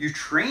this. You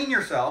train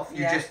yourself,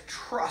 you just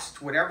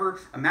trust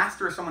whatever, a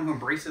master is someone who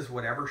embraces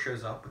whatever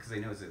shows up because they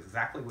know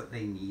exactly what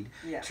they need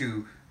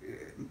to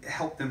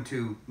help them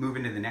to move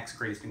into the next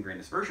greatest and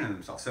grandest version of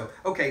themselves. So,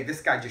 okay, this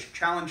guy just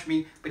challenged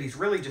me, but he's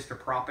really just a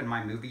prop in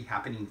my movie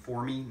happening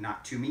for me,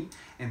 not to me.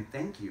 And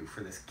thank you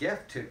for this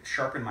gift to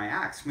sharpen my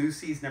axe. Smooth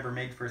seas never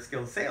made for a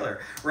skilled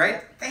sailor,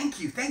 right? Thank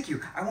you.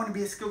 I want to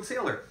be a skilled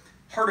sailor.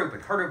 Heart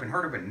open, heart open,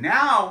 heart open.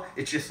 Now,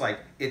 it's just like,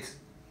 it's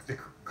the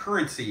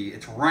currency,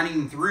 it's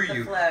running through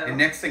you, and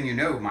next thing you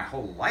know, my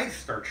whole life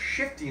starts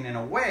shifting in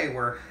a way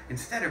where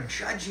instead of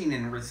judging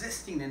and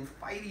resisting and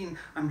fighting,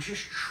 I'm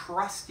just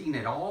trusting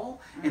it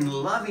all and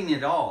loving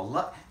it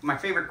all. My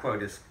favorite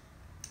quote is,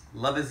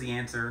 love is the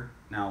answer.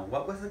 Now,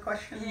 what was the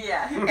question?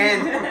 Yeah.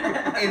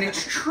 And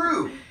it's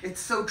true.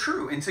 It's so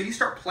true. And so you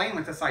start playing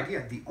with this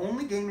idea. The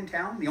only game in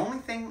town, the only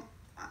thing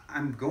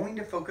I'm going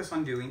to focus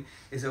on doing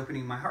is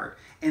opening my heart.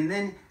 And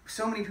then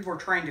so many people are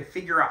trying to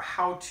figure out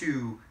how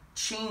to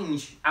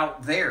change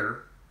out there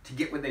to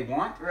get what they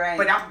want. Right.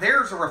 But out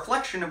there is a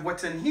reflection of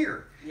what's in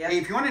here. Yep.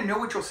 If you want to know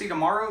what you'll see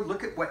tomorrow,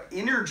 look at what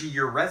energy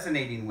you're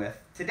resonating with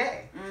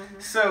today. Mm-hmm.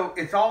 So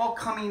it's all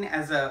coming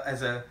as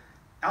a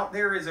out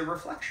there is a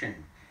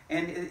reflection.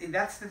 And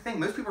that's the thing.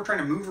 Most people are trying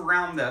to move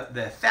around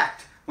the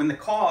effect when the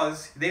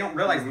cause, they don't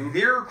realize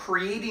they're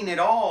creating it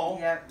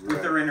all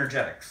with their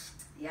energetics.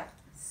 Yep.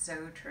 So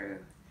true.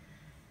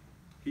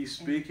 He's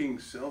speaking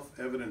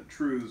self-evident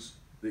truths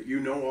that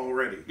you know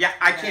already. Yeah,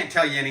 I can't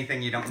tell you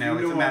anything you don't know. You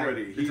it's know a matter,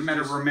 already. It's a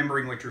matter of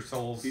remembering what your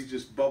soul's... He's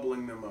just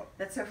bubbling them up.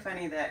 That's so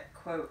funny, that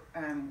quote,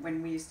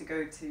 when we used to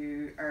go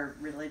to our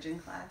religion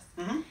class,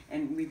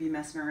 and we'd be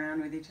messing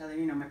around with each other,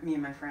 you know, me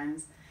and my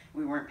friends,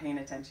 we weren't paying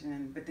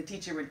attention, but the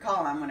teacher would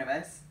call on one of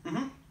us,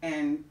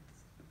 and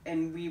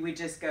we would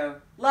just go,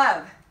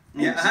 love.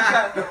 And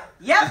she'd go,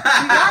 yep,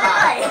 you got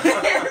it right.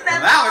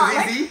 That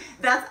was easy.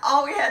 That's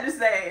all we had to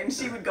say, and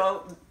she would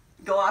go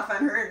off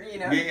on her, you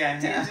know,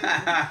 tangent.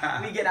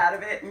 We get out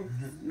of it and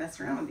mess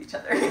around with each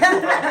other.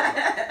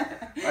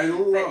 I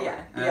love it.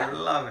 I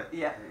love it.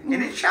 Yeah.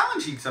 And it's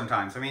challenging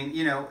sometimes. I mean,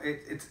 you know,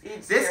 it's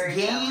this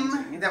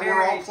game that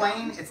we're all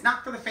playing, it's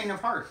not for the faint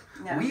of heart.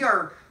 No. We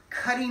are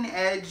cutting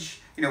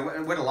edge, you know,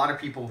 what a lot of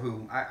people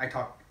who, I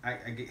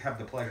have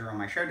the pleasure on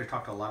my show to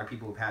talk to a lot of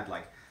people who've had,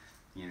 like,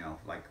 you know,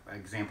 like,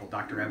 example,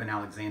 Dr. Evan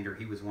Alexander,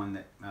 he was one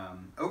that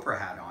Oprah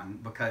had on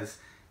because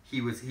he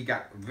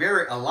got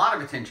a lot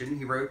of attention.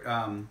 He wrote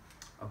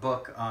a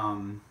book,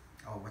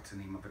 what's the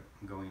name of it?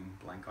 I'm going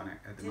blank on it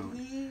at the moment.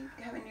 Did he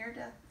have a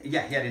near-death experience?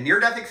 Yeah, he had a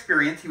near-death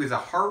experience. He was a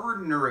Harvard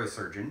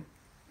neurosurgeon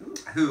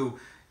who,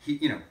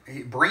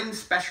 brain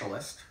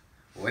specialist.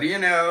 What do you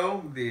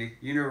know? The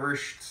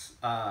universe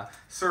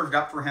served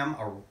up for him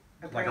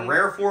a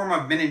rare form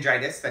of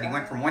meningitis that he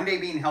went from one day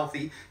being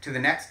healthy to the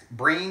next,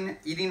 brain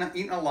eaten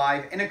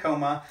alive, in a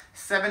coma,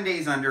 7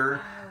 days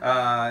under.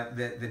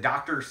 The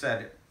doctor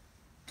said,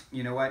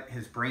 you know what,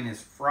 his brain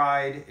is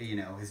fried, you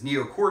know, his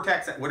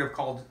neocortex that would have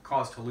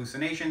caused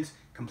hallucinations,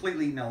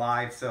 completely eaten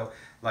alive, so,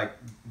 like,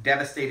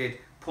 devastated,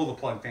 pull the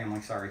plug,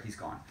 family, sorry, he's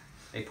gone.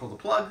 They pull the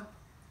plug.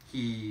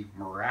 He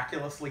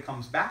miraculously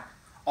comes back.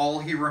 All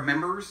he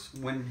remembers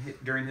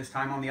during his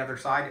time on the other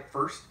side at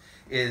first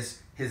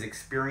is his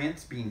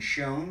experience being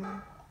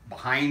shown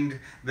behind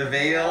the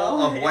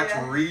veil of what's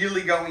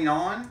really going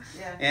on.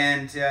 Yeah.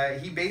 And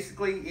he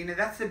basically,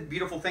 that's the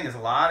beautiful thing, is a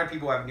lot of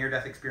people have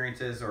near-death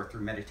experiences, or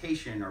through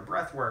meditation or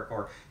breath work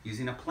or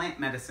using a plant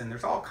medicine.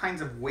 There's all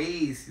kinds of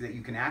ways that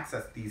you can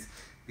access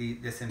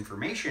this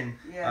information,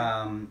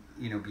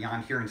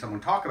 beyond hearing someone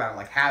talk about it,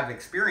 like have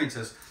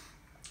experiences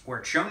where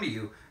it's shown to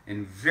you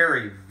in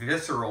very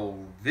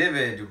visceral,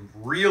 vivid,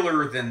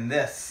 realer than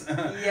this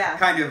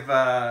kind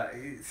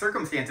of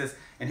circumstances.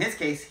 In his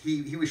case,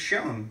 he was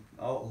shown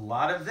a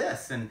lot of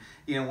this. And,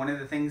 one of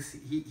the things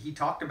he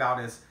talked about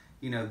is,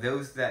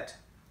 those that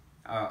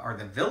are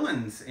the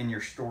villains in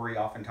your story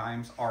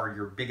oftentimes are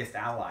your biggest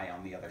ally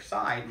on the other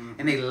side. Mm-hmm.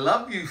 And they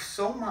love you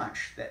so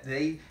much that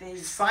they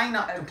sign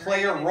up to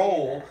play a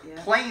role,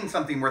 playing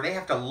something where they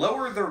have to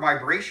lower their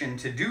vibration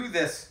to do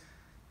this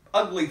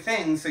ugly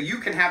thing so you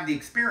can have the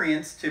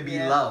experience to be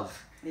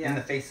love in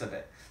the face of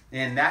it.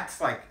 And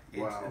that's like,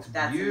 it's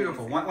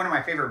beautiful. One of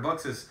my favorite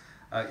books is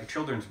a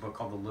children's book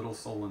called The Little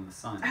Soul in the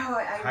Sun. Oh,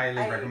 I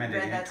highly recommend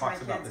it. And it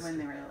talks about this. When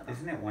they were little.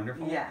 Isn't it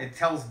wonderful? Yeah. It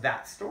tells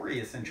that story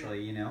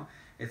essentially,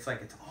 It's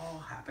like it's all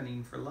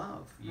happening for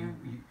love.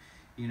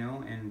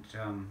 And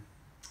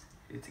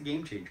it's a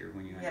game changer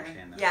when you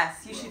understand that.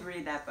 Yes, you should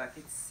read that book.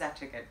 It's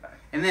such a good book.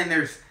 And then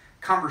there's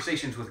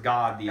Conversations with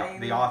God.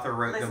 The author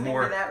wrote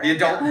the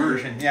adult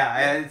version.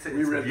 Yeah,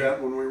 we read that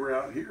when we were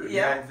out here.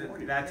 Yeah,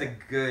 that's a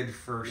good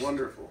first.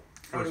 Wonderful.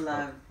 I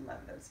love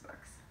those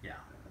books. Yeah,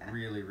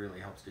 really,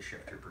 really helps to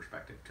shift your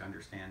perspective to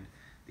understand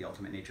the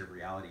ultimate nature of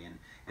reality. And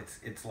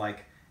it's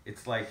like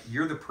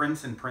you're the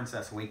prince and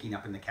princess waking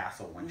up in the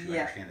castle once you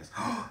understand this.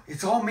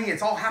 It's all me.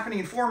 It's all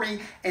happening for me.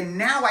 And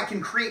now I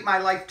can create my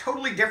life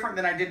totally different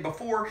than I did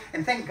before.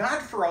 And thank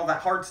God for all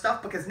that hard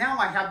stuff, because now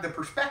I have the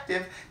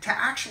perspective to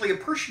actually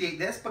appreciate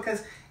this.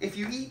 Because if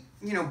you eat,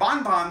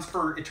 bonbons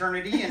for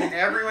eternity and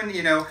everyone,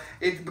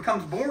 it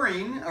becomes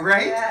boring,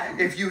 right? Yeah.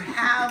 If you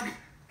have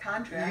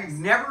contrast, you've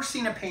never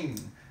seen a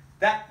painting.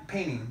 That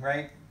painting,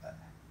 right?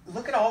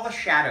 Look at all the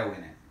shadow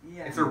in it.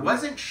 Yeah. If there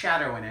wasn't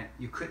shadow in it,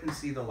 you couldn't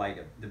see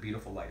the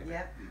beautiful light of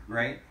it,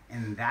 right?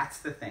 And that's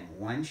the thing.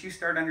 Once you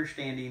start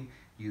understanding,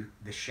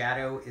 the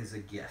shadow is a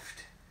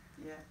gift.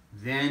 Yeah.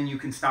 Then you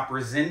can stop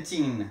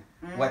resenting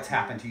what's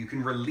happened to you. You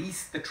can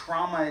release the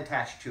trauma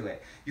attached to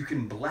it. You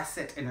can bless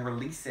it and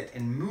release it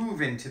and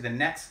move into the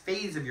next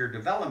phase of your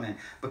development.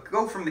 But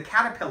go from the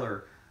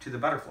caterpillar to the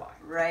butterfly.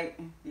 Right.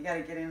 You got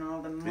to get in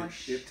all the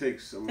mush. It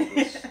takes some of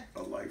us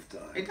a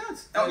lifetime. It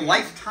does. Oh,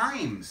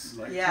 lifetimes.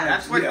 Yeah.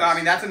 That's what,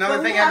 that's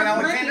another thing, Evan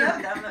Alexander.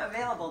 We have them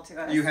available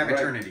to us. You have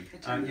eternity.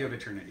 You have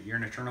eternity. You're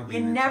an eternal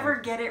being. You never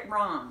get it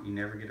wrong. You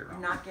never get it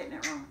wrong. You're not getting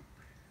it wrong.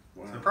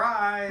 Wow.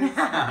 Surprise!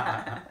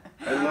 I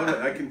love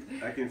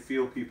it. I can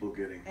feel people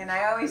getting. And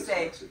I always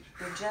say,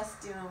 they're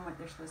just doing what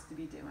they're supposed to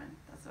be doing.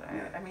 That's what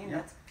I mean.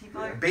 That's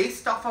people are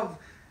based off of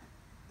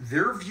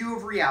their view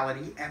of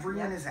reality.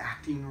 Everyone is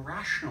acting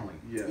rationally.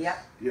 Yes.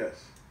 Yep.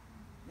 Yes.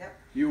 Yep.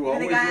 You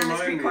always the guy on the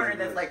street corner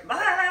that's like,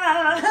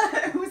 bah!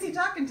 Who's he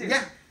talking to?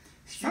 Yeah.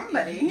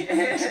 Somebody.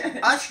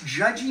 Us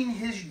judging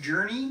his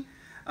journey.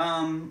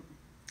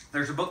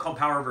 There's a book called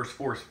Power vs.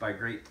 Force by a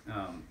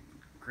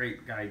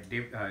great guy,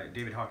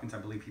 David Hawkins. I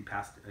believe he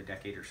passed a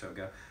decade or so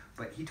ago.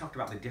 But he talked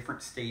about the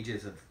different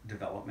stages of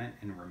development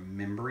and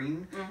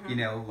remembering,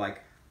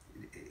 like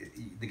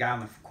the guy on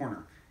the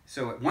corner.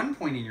 So at one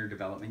point in your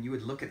development, you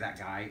would look at that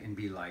guy and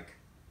be like,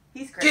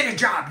 he's crazy. Get a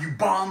job, you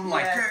bum!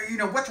 Like,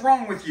 what's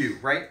wrong with you,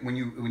 right? When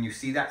you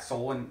see that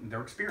soul and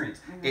their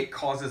experience, it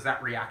causes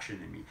that reaction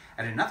in me.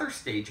 At another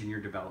stage in your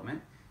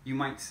development, you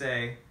might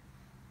say,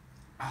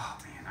 oh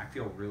man, I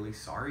feel really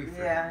sorry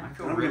for him. I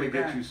feel really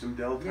bad. Get you some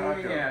Del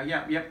Taco.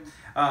 Yep.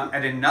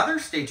 At another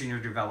stage in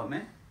your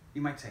development,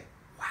 you might say,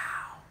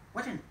 wow,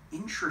 what an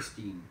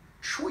interesting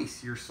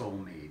choice your soul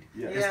made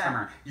this time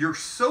around. You're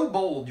so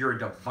bold. You're a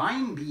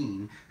divine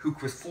being who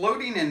was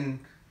floating in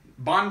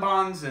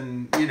bonbons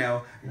and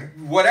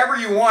whatever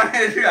you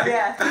wanted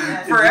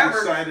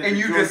forever, and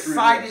you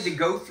decided to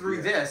go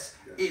through this.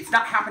 It's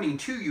not happening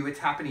to you. It's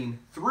happening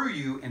through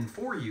you and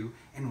for you.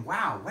 And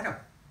wow, what a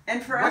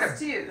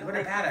too. What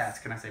a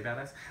badass. Can I say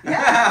badass?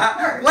 Yeah, of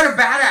course. What a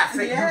badass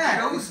that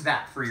you chose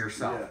that for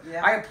yourself.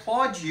 Yeah. I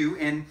applaud you,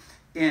 and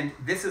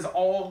this is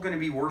all going to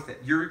be worth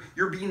it.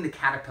 You're being the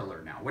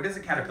caterpillar now. What does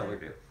a caterpillar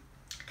do?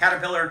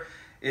 Caterpillar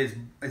is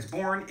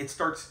born.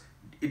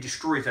 It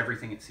destroys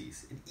everything it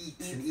sees. It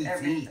eats and eats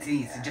and eats and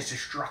eats. It's just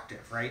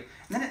destructive, right?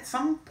 And then at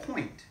some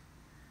point,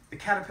 the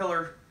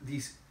caterpillar,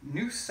 these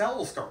new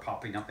cells start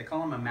popping up. They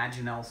call them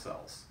imaginal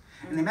cells.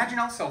 And the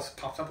imaginal cells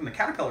pops up, and the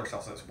caterpillar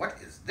cell says, "What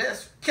is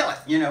this? Kill it!"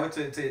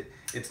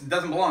 It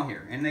doesn't belong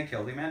here, and they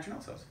kill the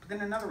imaginal cells. But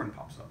then another one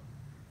pops up,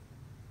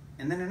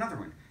 and then another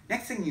one.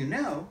 Next thing you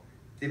know,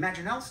 the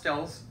imaginal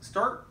cells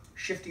start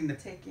shifting the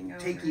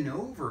taking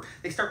over.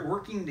 They start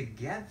working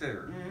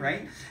together,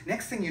 right?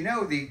 Next thing you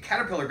know, the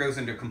caterpillar goes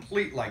into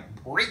complete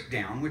like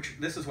breakdown, which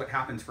this is what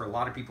happens for a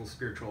lot of people's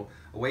spiritual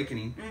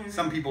awakening.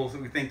 Some people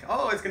would think,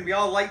 oh, it's going to be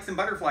all lights and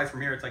butterflies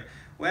from here. It's like,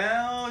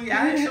 well,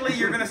 actually,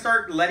 you're going to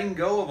start letting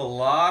go of a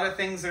lot of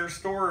things that are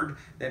stored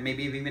that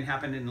maybe have even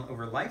happened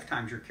over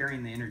lifetimes. You're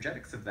carrying the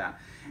energetics of that.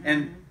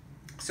 And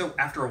so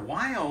after a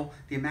while,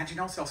 the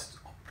imaginal cells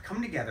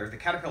come together. The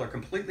caterpillar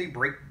completely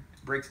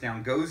breaks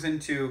down, goes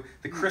into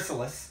the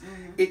chrysalis.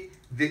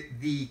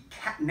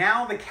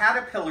 Now the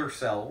caterpillar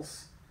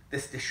cells,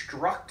 this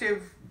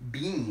destructive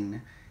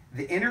being,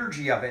 the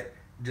energy of it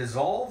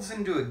dissolves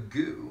into a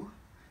goo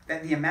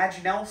that the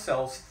imaginal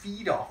cells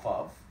feed off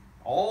of.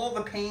 All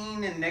the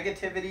pain and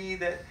negativity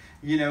that,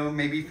 you know,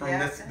 maybe from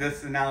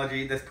this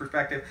analogy, this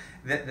perspective,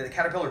 that the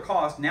caterpillar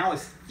caused now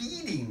is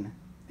feeding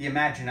the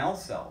imaginal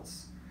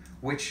cells,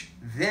 which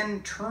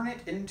then turn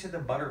it into the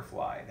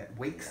butterfly that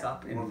wakes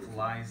up and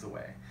flies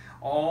away.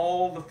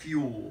 All the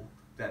fuel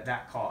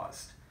that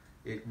caused,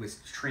 it was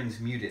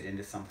transmuted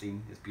into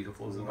something as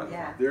beautiful as a butterfly.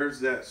 Yeah.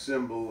 There's that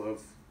symbol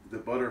of the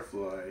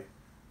butterfly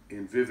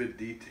in vivid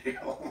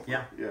detail.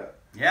 Yeah.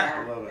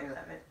 I love it. I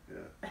love it.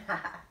 Yeah.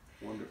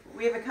 Wonderful.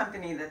 We have a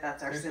company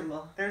that's our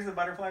symbol. There's the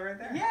butterfly right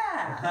there.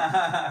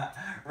 Yeah.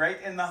 Right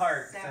in the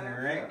heart So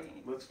center, right?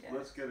 pretty.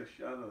 Let's get a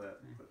shot of that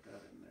and put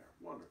that in there.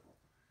 Wonderful.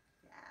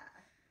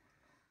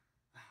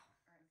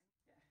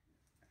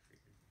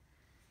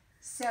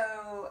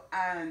 So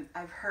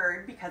I've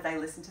heard, because I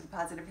listen to the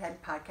Positive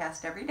Head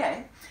podcast every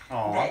day,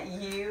 Aw. that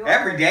you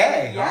Every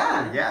day?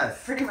 Yeah. Oh,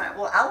 yes. Pretty much.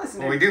 Well, I'll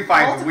listen to We do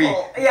 5 a week.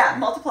 Yeah,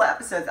 multiple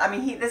episodes. I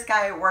mean, this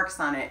guy works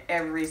on it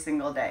every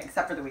single day,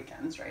 except for the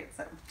weekends, right?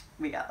 So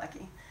we got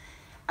lucky.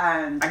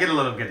 I get a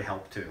little good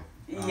help too.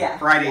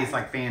 Friday's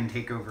like fan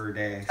takeover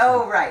day.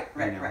 So, right.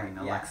 And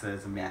Alexa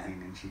is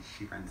amazing, and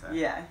she runs that.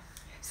 Yeah.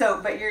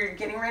 So, but you're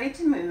getting ready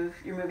to move.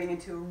 You're moving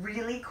into a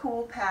really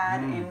cool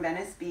pad in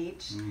Venice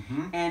Beach.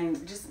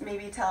 And just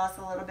maybe tell us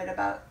a little bit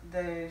about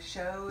the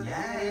show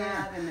that you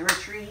have and the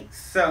retreat.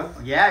 So,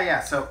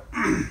 So,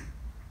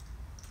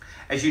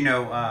 as you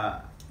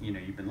know,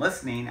 you've been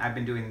listening. I've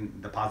been doing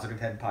the Positive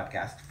Head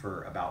podcast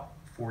for about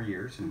 4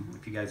 years. And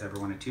if you guys ever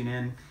want to tune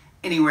in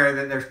anywhere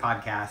that there's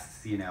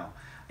podcasts,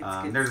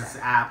 there's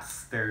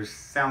apps, there's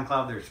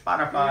SoundCloud, there's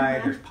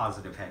Spotify, there's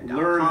positivehead.com.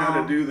 Learn how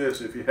to do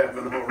this if you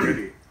haven't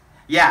already.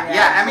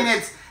 I mean,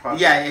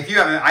 if you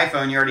have an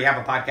iPhone, you already have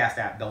a podcast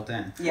app built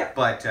in. Yeah.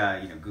 But,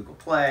 Google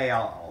Play,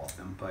 all of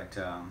them. But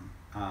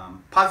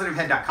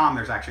positivehead.com,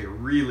 there's actually a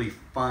really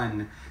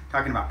fun,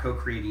 talking about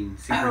co-creating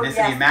synchronicity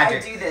and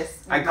magic. I do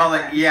this. I call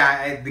it,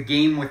 the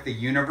game with the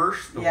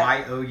universe, the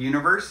YO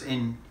universe.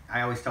 And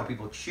I always tell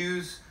people,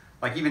 choose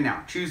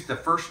the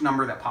first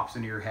number that pops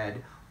into your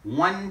head,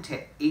 1 to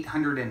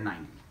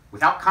 890.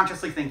 Without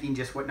consciously thinking,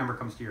 just what number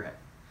comes to your head.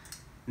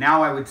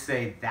 Now I would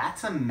say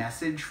that's a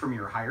message from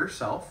your higher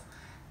self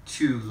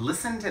to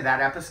listen to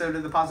that episode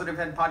of the Positive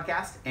Head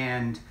podcast,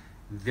 and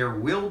there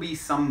will be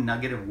some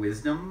nugget of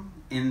wisdom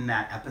in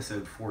that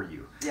episode for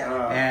you.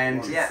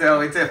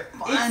 So it's a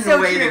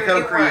fun way to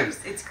co-create.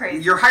 It's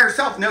crazy. Your higher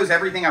self knows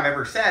everything I've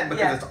ever said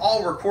because it's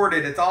all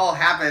recorded. It's all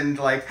happened.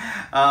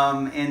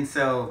 And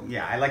so,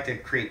 I like to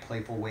create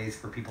playful ways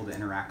for people to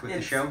interact with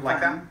the show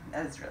like that.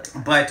 That's really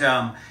fun. But,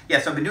 so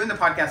I've been doing the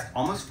podcast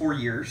almost 4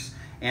 years.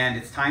 And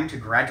it's time to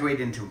graduate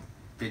into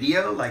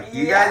video, like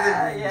you guys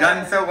have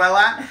done so well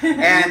at.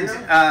 And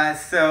I'm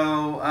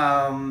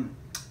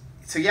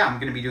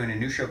going to be doing a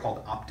new show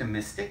called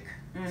Optimystic,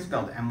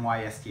 spelled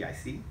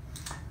MYSTIC.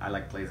 I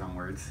like plays on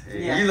words.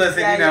 Yeah. You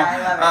listen, I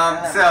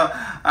love it.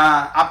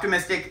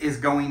 Optimystic is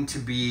going to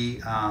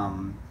be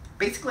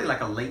basically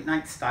like a late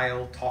night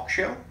style talk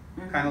show,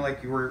 kind of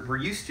like we're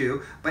used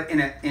to, but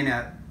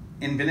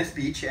in Venice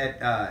Beach at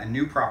a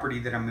new property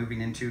that I'm moving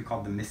into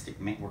called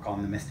we're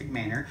calling the Mystic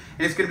Manor.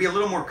 And it's going to be a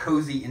little more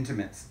cozy,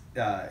 intimate,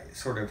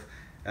 sort of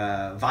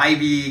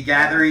vibey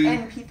gathering.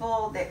 And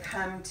people that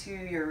come to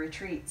your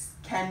retreats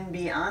can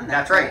be on that.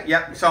 That's right.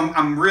 Yep. So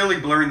I'm really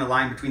blurring the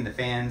line between the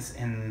fans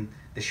and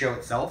the show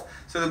itself.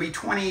 So there'll be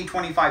 20,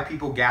 25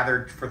 people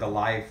gathered for the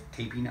live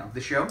taping of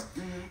the show.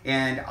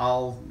 And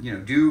I'll,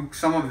 do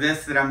some of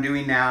this that I'm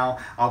doing now.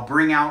 I'll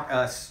bring out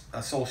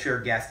a soul share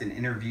guest, an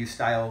interview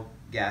style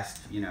guest,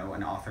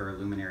 an author, a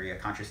luminary, a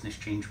consciousness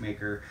change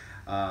maker,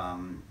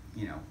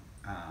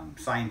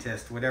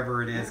 scientist,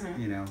 whatever it is,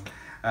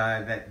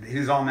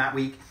 who's on that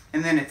week.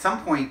 And then at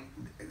some point,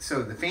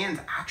 so the fans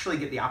actually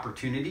get the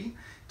opportunity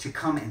to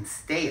come and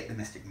stay at the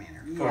Mystic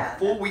Manor for a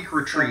full week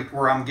retreat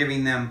where I'm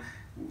giving them,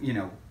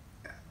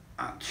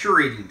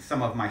 curating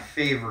some of my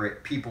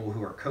favorite people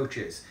who are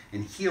coaches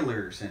and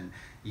healers and,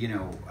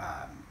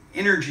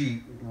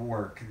 energy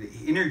work,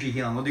 energy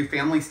healing. We'll do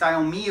family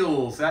style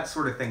meals, that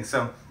sort of thing.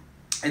 So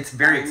it's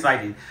very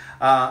exciting.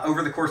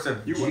 Over the course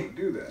of want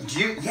to do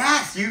that?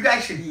 Yes, you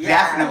guys should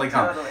definitely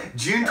come. Totally.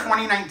 June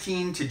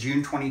 2019 to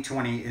June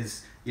 2020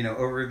 is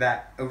over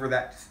that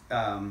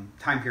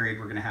time period.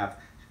 We're going to have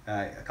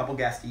a couple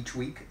guests each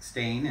week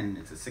staying, and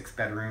it's a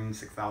 6-bedroom,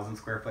 6,000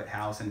 square foot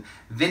house in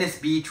Venice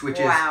Beach, which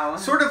is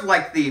sort of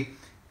like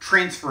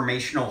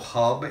transformational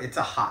hub. It's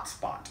a hot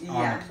spot on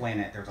Yeah. the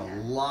planet. There's a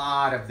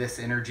lot of this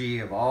energy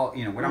of all,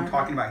 you know, what I'm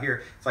talking about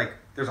here. It's like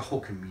there's a whole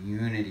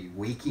community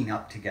waking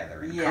up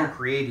together and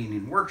co-creating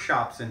in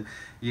workshops and,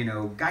 you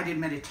know, guided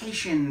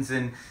meditations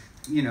and,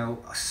 you know,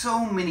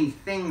 so many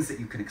things that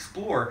you can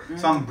explore.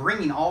 So I'm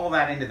bringing all of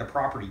that into the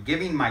property,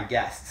 giving my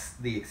guests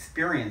the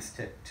experience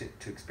to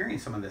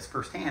experience some of this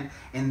firsthand.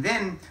 And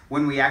then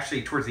when we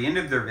actually, towards the end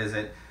of their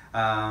visit,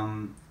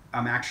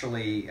 I'm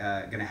actually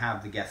going to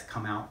have the guests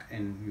come out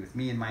and with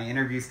me in my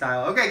interview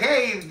style. Okay,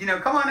 hey, you know,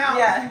 come on out,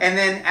 and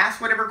then ask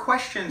whatever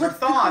questions or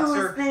thoughts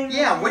or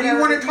what do you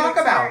want to talk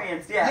about?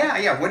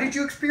 What did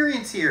you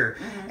experience here?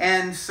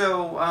 And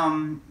so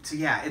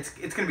yeah, it's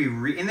going to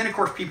be and then of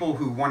course people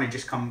who want to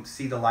just come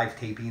see the live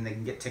taping, they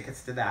can get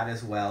tickets to that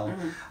as well.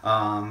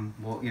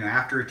 Well, you know,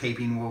 after a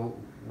taping, we'll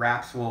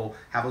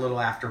have a little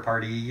after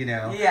party, you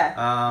know.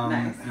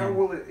 Nice. How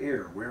will it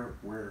air?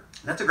 Where?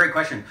 That's a great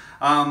question.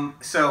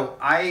 So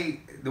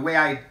the way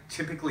I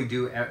typically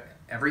do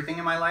everything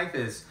in my life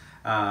is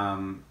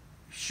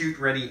shoot,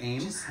 ready,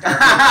 aim.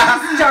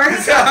 That's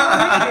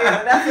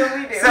what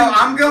we do. So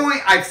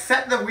I've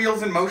set the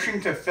wheels in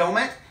motion to film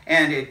it.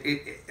 And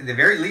at the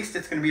very least,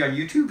 it's going to be on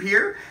YouTube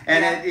here,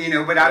 and you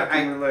know. But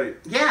I relate.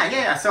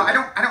 So I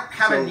don't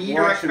have a need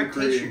or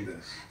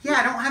expectation. Yeah,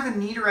 I don't have a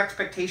need or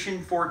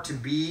expectation for it to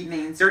be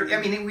there.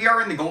 I mean, we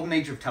are in the golden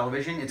age of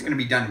television. It's going to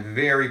be done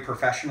very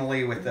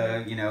professionally with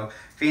the, you know,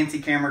 fancy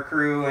camera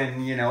crew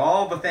and, you know,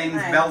 all the things,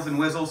 bells and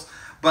whistles.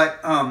 But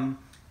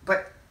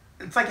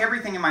it's like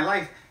everything in my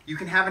life. You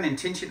can have an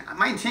intention.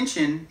 My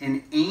intention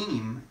and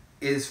aim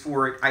is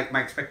for it.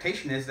 My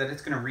expectation is that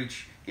it's going to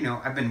reach. You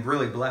know, I've been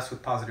really blessed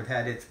with Positive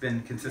Head. It's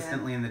been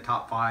consistently in the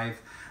top 5,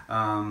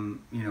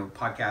 you know,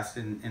 podcasts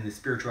in the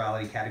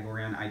spirituality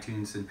category on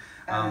iTunes,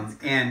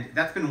 and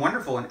that's been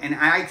wonderful. And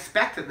I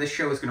expect that this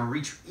show is going to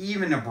reach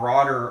even a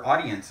broader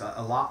audience,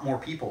 a lot more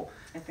people.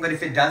 But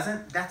if it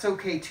doesn't, that's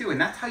okay too.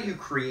 And that's how you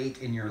create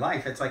in your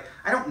life. It's like,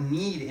 I don't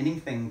need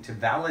anything to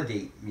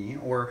validate me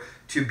or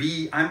to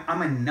be,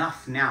 I'm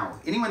enough now.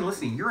 Anyone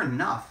listening, you're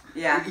enough.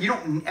 Yeah. You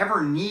don't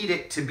ever need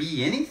it to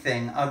be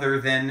anything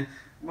other than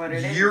what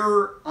it is.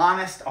 Your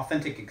honest,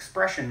 authentic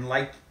expression,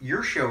 like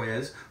your show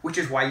is, which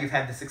is why you've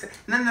had the success.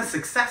 And then the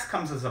success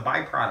comes as a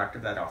byproduct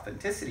of that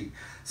authenticity.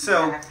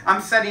 So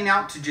I'm setting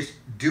out to just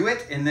do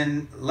it and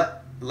then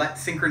let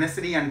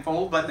synchronicity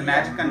unfold, let the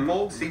magic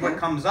unfold, see what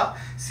comes up.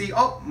 See,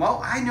 oh,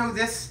 well, I know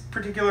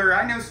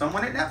I know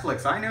someone at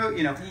Netflix. I know,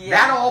 you know,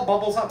 that all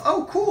bubbles up.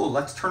 Oh, cool,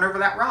 let's turn over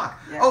that rock.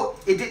 Oh,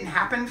 it didn't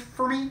happen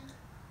for me?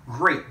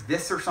 Great,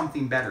 this or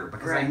something better.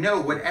 Because I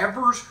know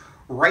whatever's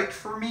right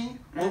for me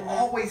will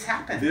always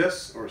happen.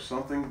 This or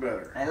something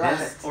better. I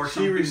love it. Or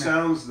she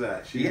resounds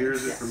that. She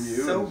hears it from you.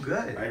 So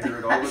good. I hear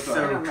it all the time.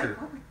 So true.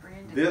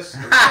 This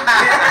or something.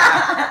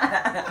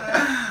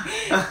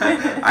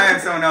 I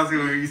have someone else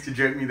who used to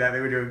joke me that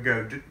they would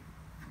go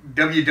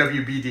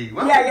WWBD.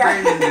 What would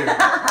Brandon do?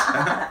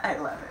 I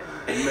love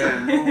it.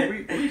 Man, well,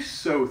 we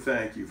so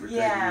thank you for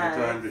taking the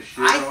time to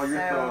share all your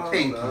thoughts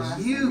with us.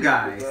 Thank you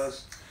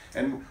guys.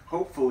 And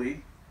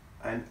hopefully,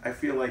 I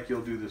feel like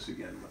you'll do this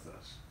again with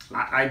us.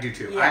 I do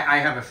too. Yeah. I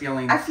have a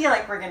feeling. I feel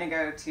like we're going to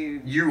go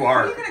to... You are.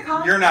 What are you going to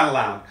call it? You're not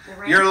allowed.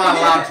 You're not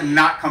allowed to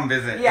not come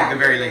visit at the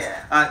very least.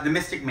 The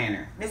Mystic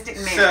Manor. Mystic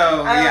Manor.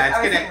 So, it's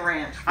going to...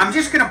 ranch. I'm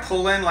just going to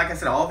pull in, like I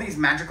said, all these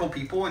magical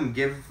people and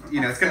give, you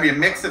know, it's going to be a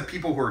mix of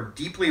people who are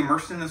deeply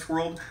immersed in this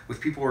world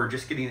with people who are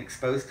just getting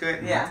exposed to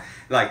it. And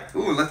like,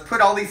 ooh, let's put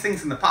all these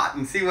things in the pot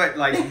and see what,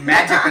 like,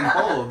 magic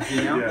unfolds,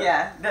 you know?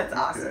 Yeah, that's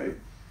awesome. Okay.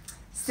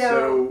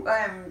 So,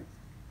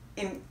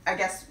 I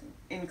guess,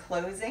 in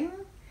closing...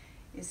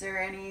 Is there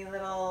any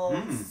little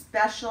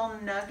special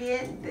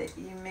nugget that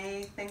you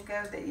may think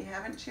of that you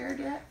haven't shared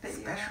yet?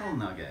 Special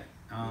nugget.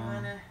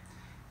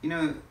 You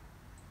know,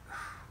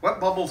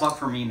 what bubbles up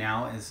for me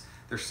now is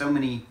there's so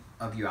many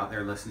of you out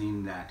there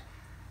listening that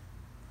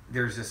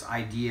there's this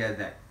idea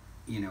that,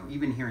 you know,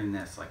 even hearing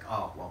this, like,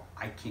 oh, well,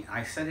 I can't,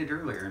 I said it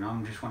earlier and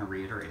I just want to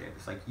reiterate it.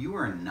 It's like, you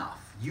are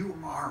enough. You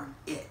are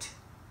it.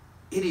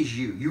 It is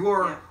you. You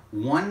are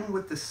one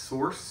with the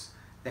source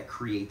that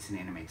creates and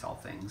animates all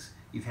things.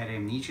 You've had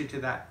amnesia to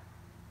that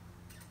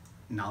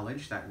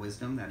knowledge, that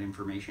wisdom, that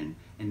information,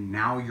 and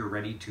now you're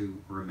ready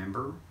to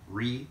remember,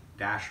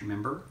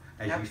 remember,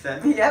 as you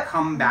said,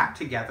 come back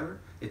together.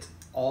 It's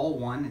all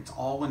one. It's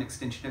all an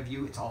extension of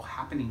you. It's all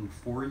happening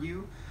for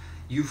you.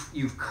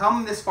 You've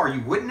come this far.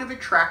 You wouldn't have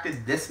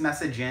attracted this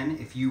message in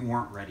if you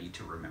weren't ready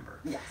to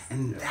remember. Yes.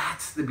 And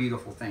that's the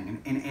beautiful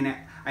thing. And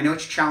I know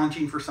it's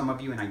challenging for some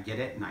of you, and I get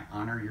it, and I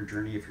honor your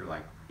journey if you're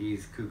like,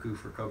 he's cuckoo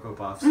for Cocoa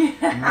Puffs.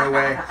 No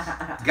way.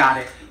 Got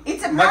it.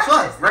 It's a much practice.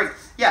 love. Right.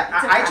 Yeah.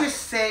 I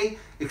just say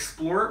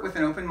explore it with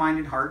an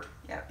open-minded heart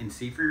and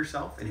see for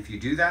yourself. And if you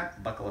do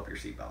that, buckle up your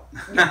seatbelt.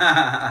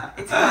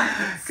 It's fun.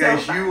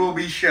 Because you will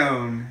be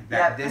shown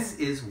that this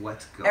is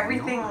what's going on.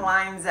 Everything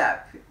lines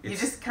up. You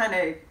just kind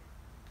of...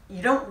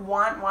 You don't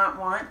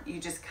want. You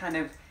just kind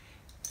of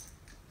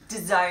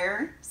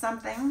desire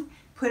something,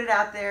 put it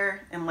out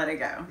there, and let it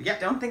go.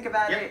 Yep. Don't think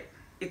about it.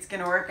 it's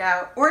going to work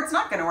out, or it's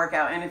not going to work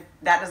out. And if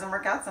that doesn't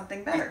work out,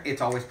 something better.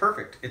 It's always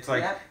perfect. It's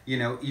like, you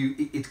know,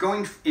 it's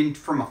going in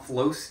from a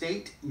flow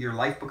state. Your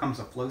life becomes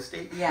a flow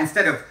state. Yes.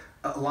 Instead of,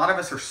 a lot of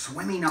us are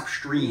swimming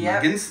upstream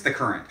against the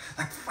current,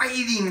 like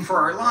fighting for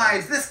our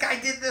lives. This guy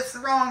did this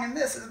wrong and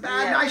this is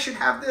bad and I should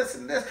have this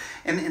and this.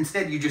 And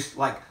instead you just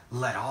like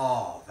let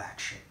all that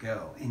shit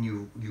go. And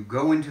you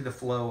go into the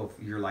flow of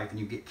your life and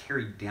you get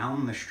carried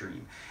down the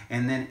stream.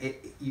 And then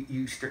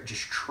you start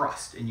just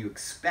trust and you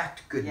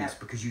expect goodness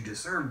because you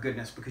deserve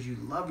goodness, because you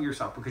love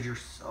yourself, because you're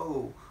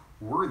so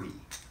worthy.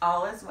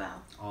 All is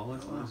well. All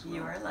is well.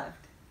 You are loved.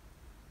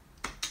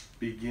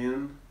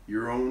 Begin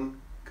your own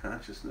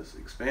consciousness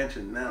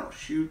expansion now.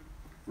 Shoot,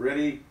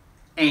 ready,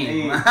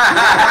 aim. Love it.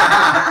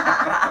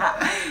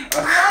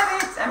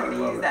 I'm going to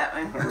use that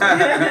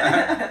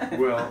one.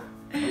 Well,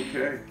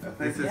 okay. I think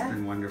this has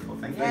been wonderful.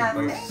 Thank you thank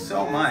both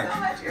so much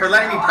You're for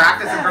letting me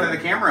practice in awesome. front of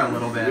the camera a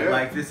little bit. Yeah.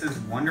 Like, this is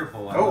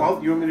wonderful.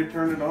 you want me to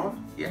turn it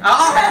on? Yeah.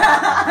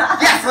 Oh,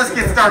 yes, let's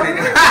get started.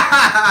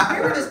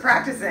 We were just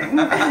practicing.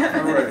 All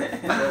right.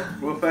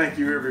 Well, thank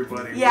you,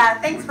 everybody. Yeah,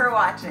 thanks for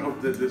watching. I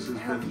hope that this has I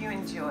hope been you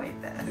enjoyed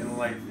this.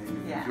 enlightening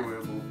and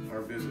enjoyable,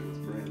 our visit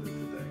with Brandon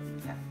today.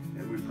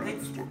 Yeah. And we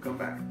promise we'll come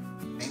back.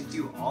 Thank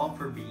you all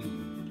for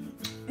being.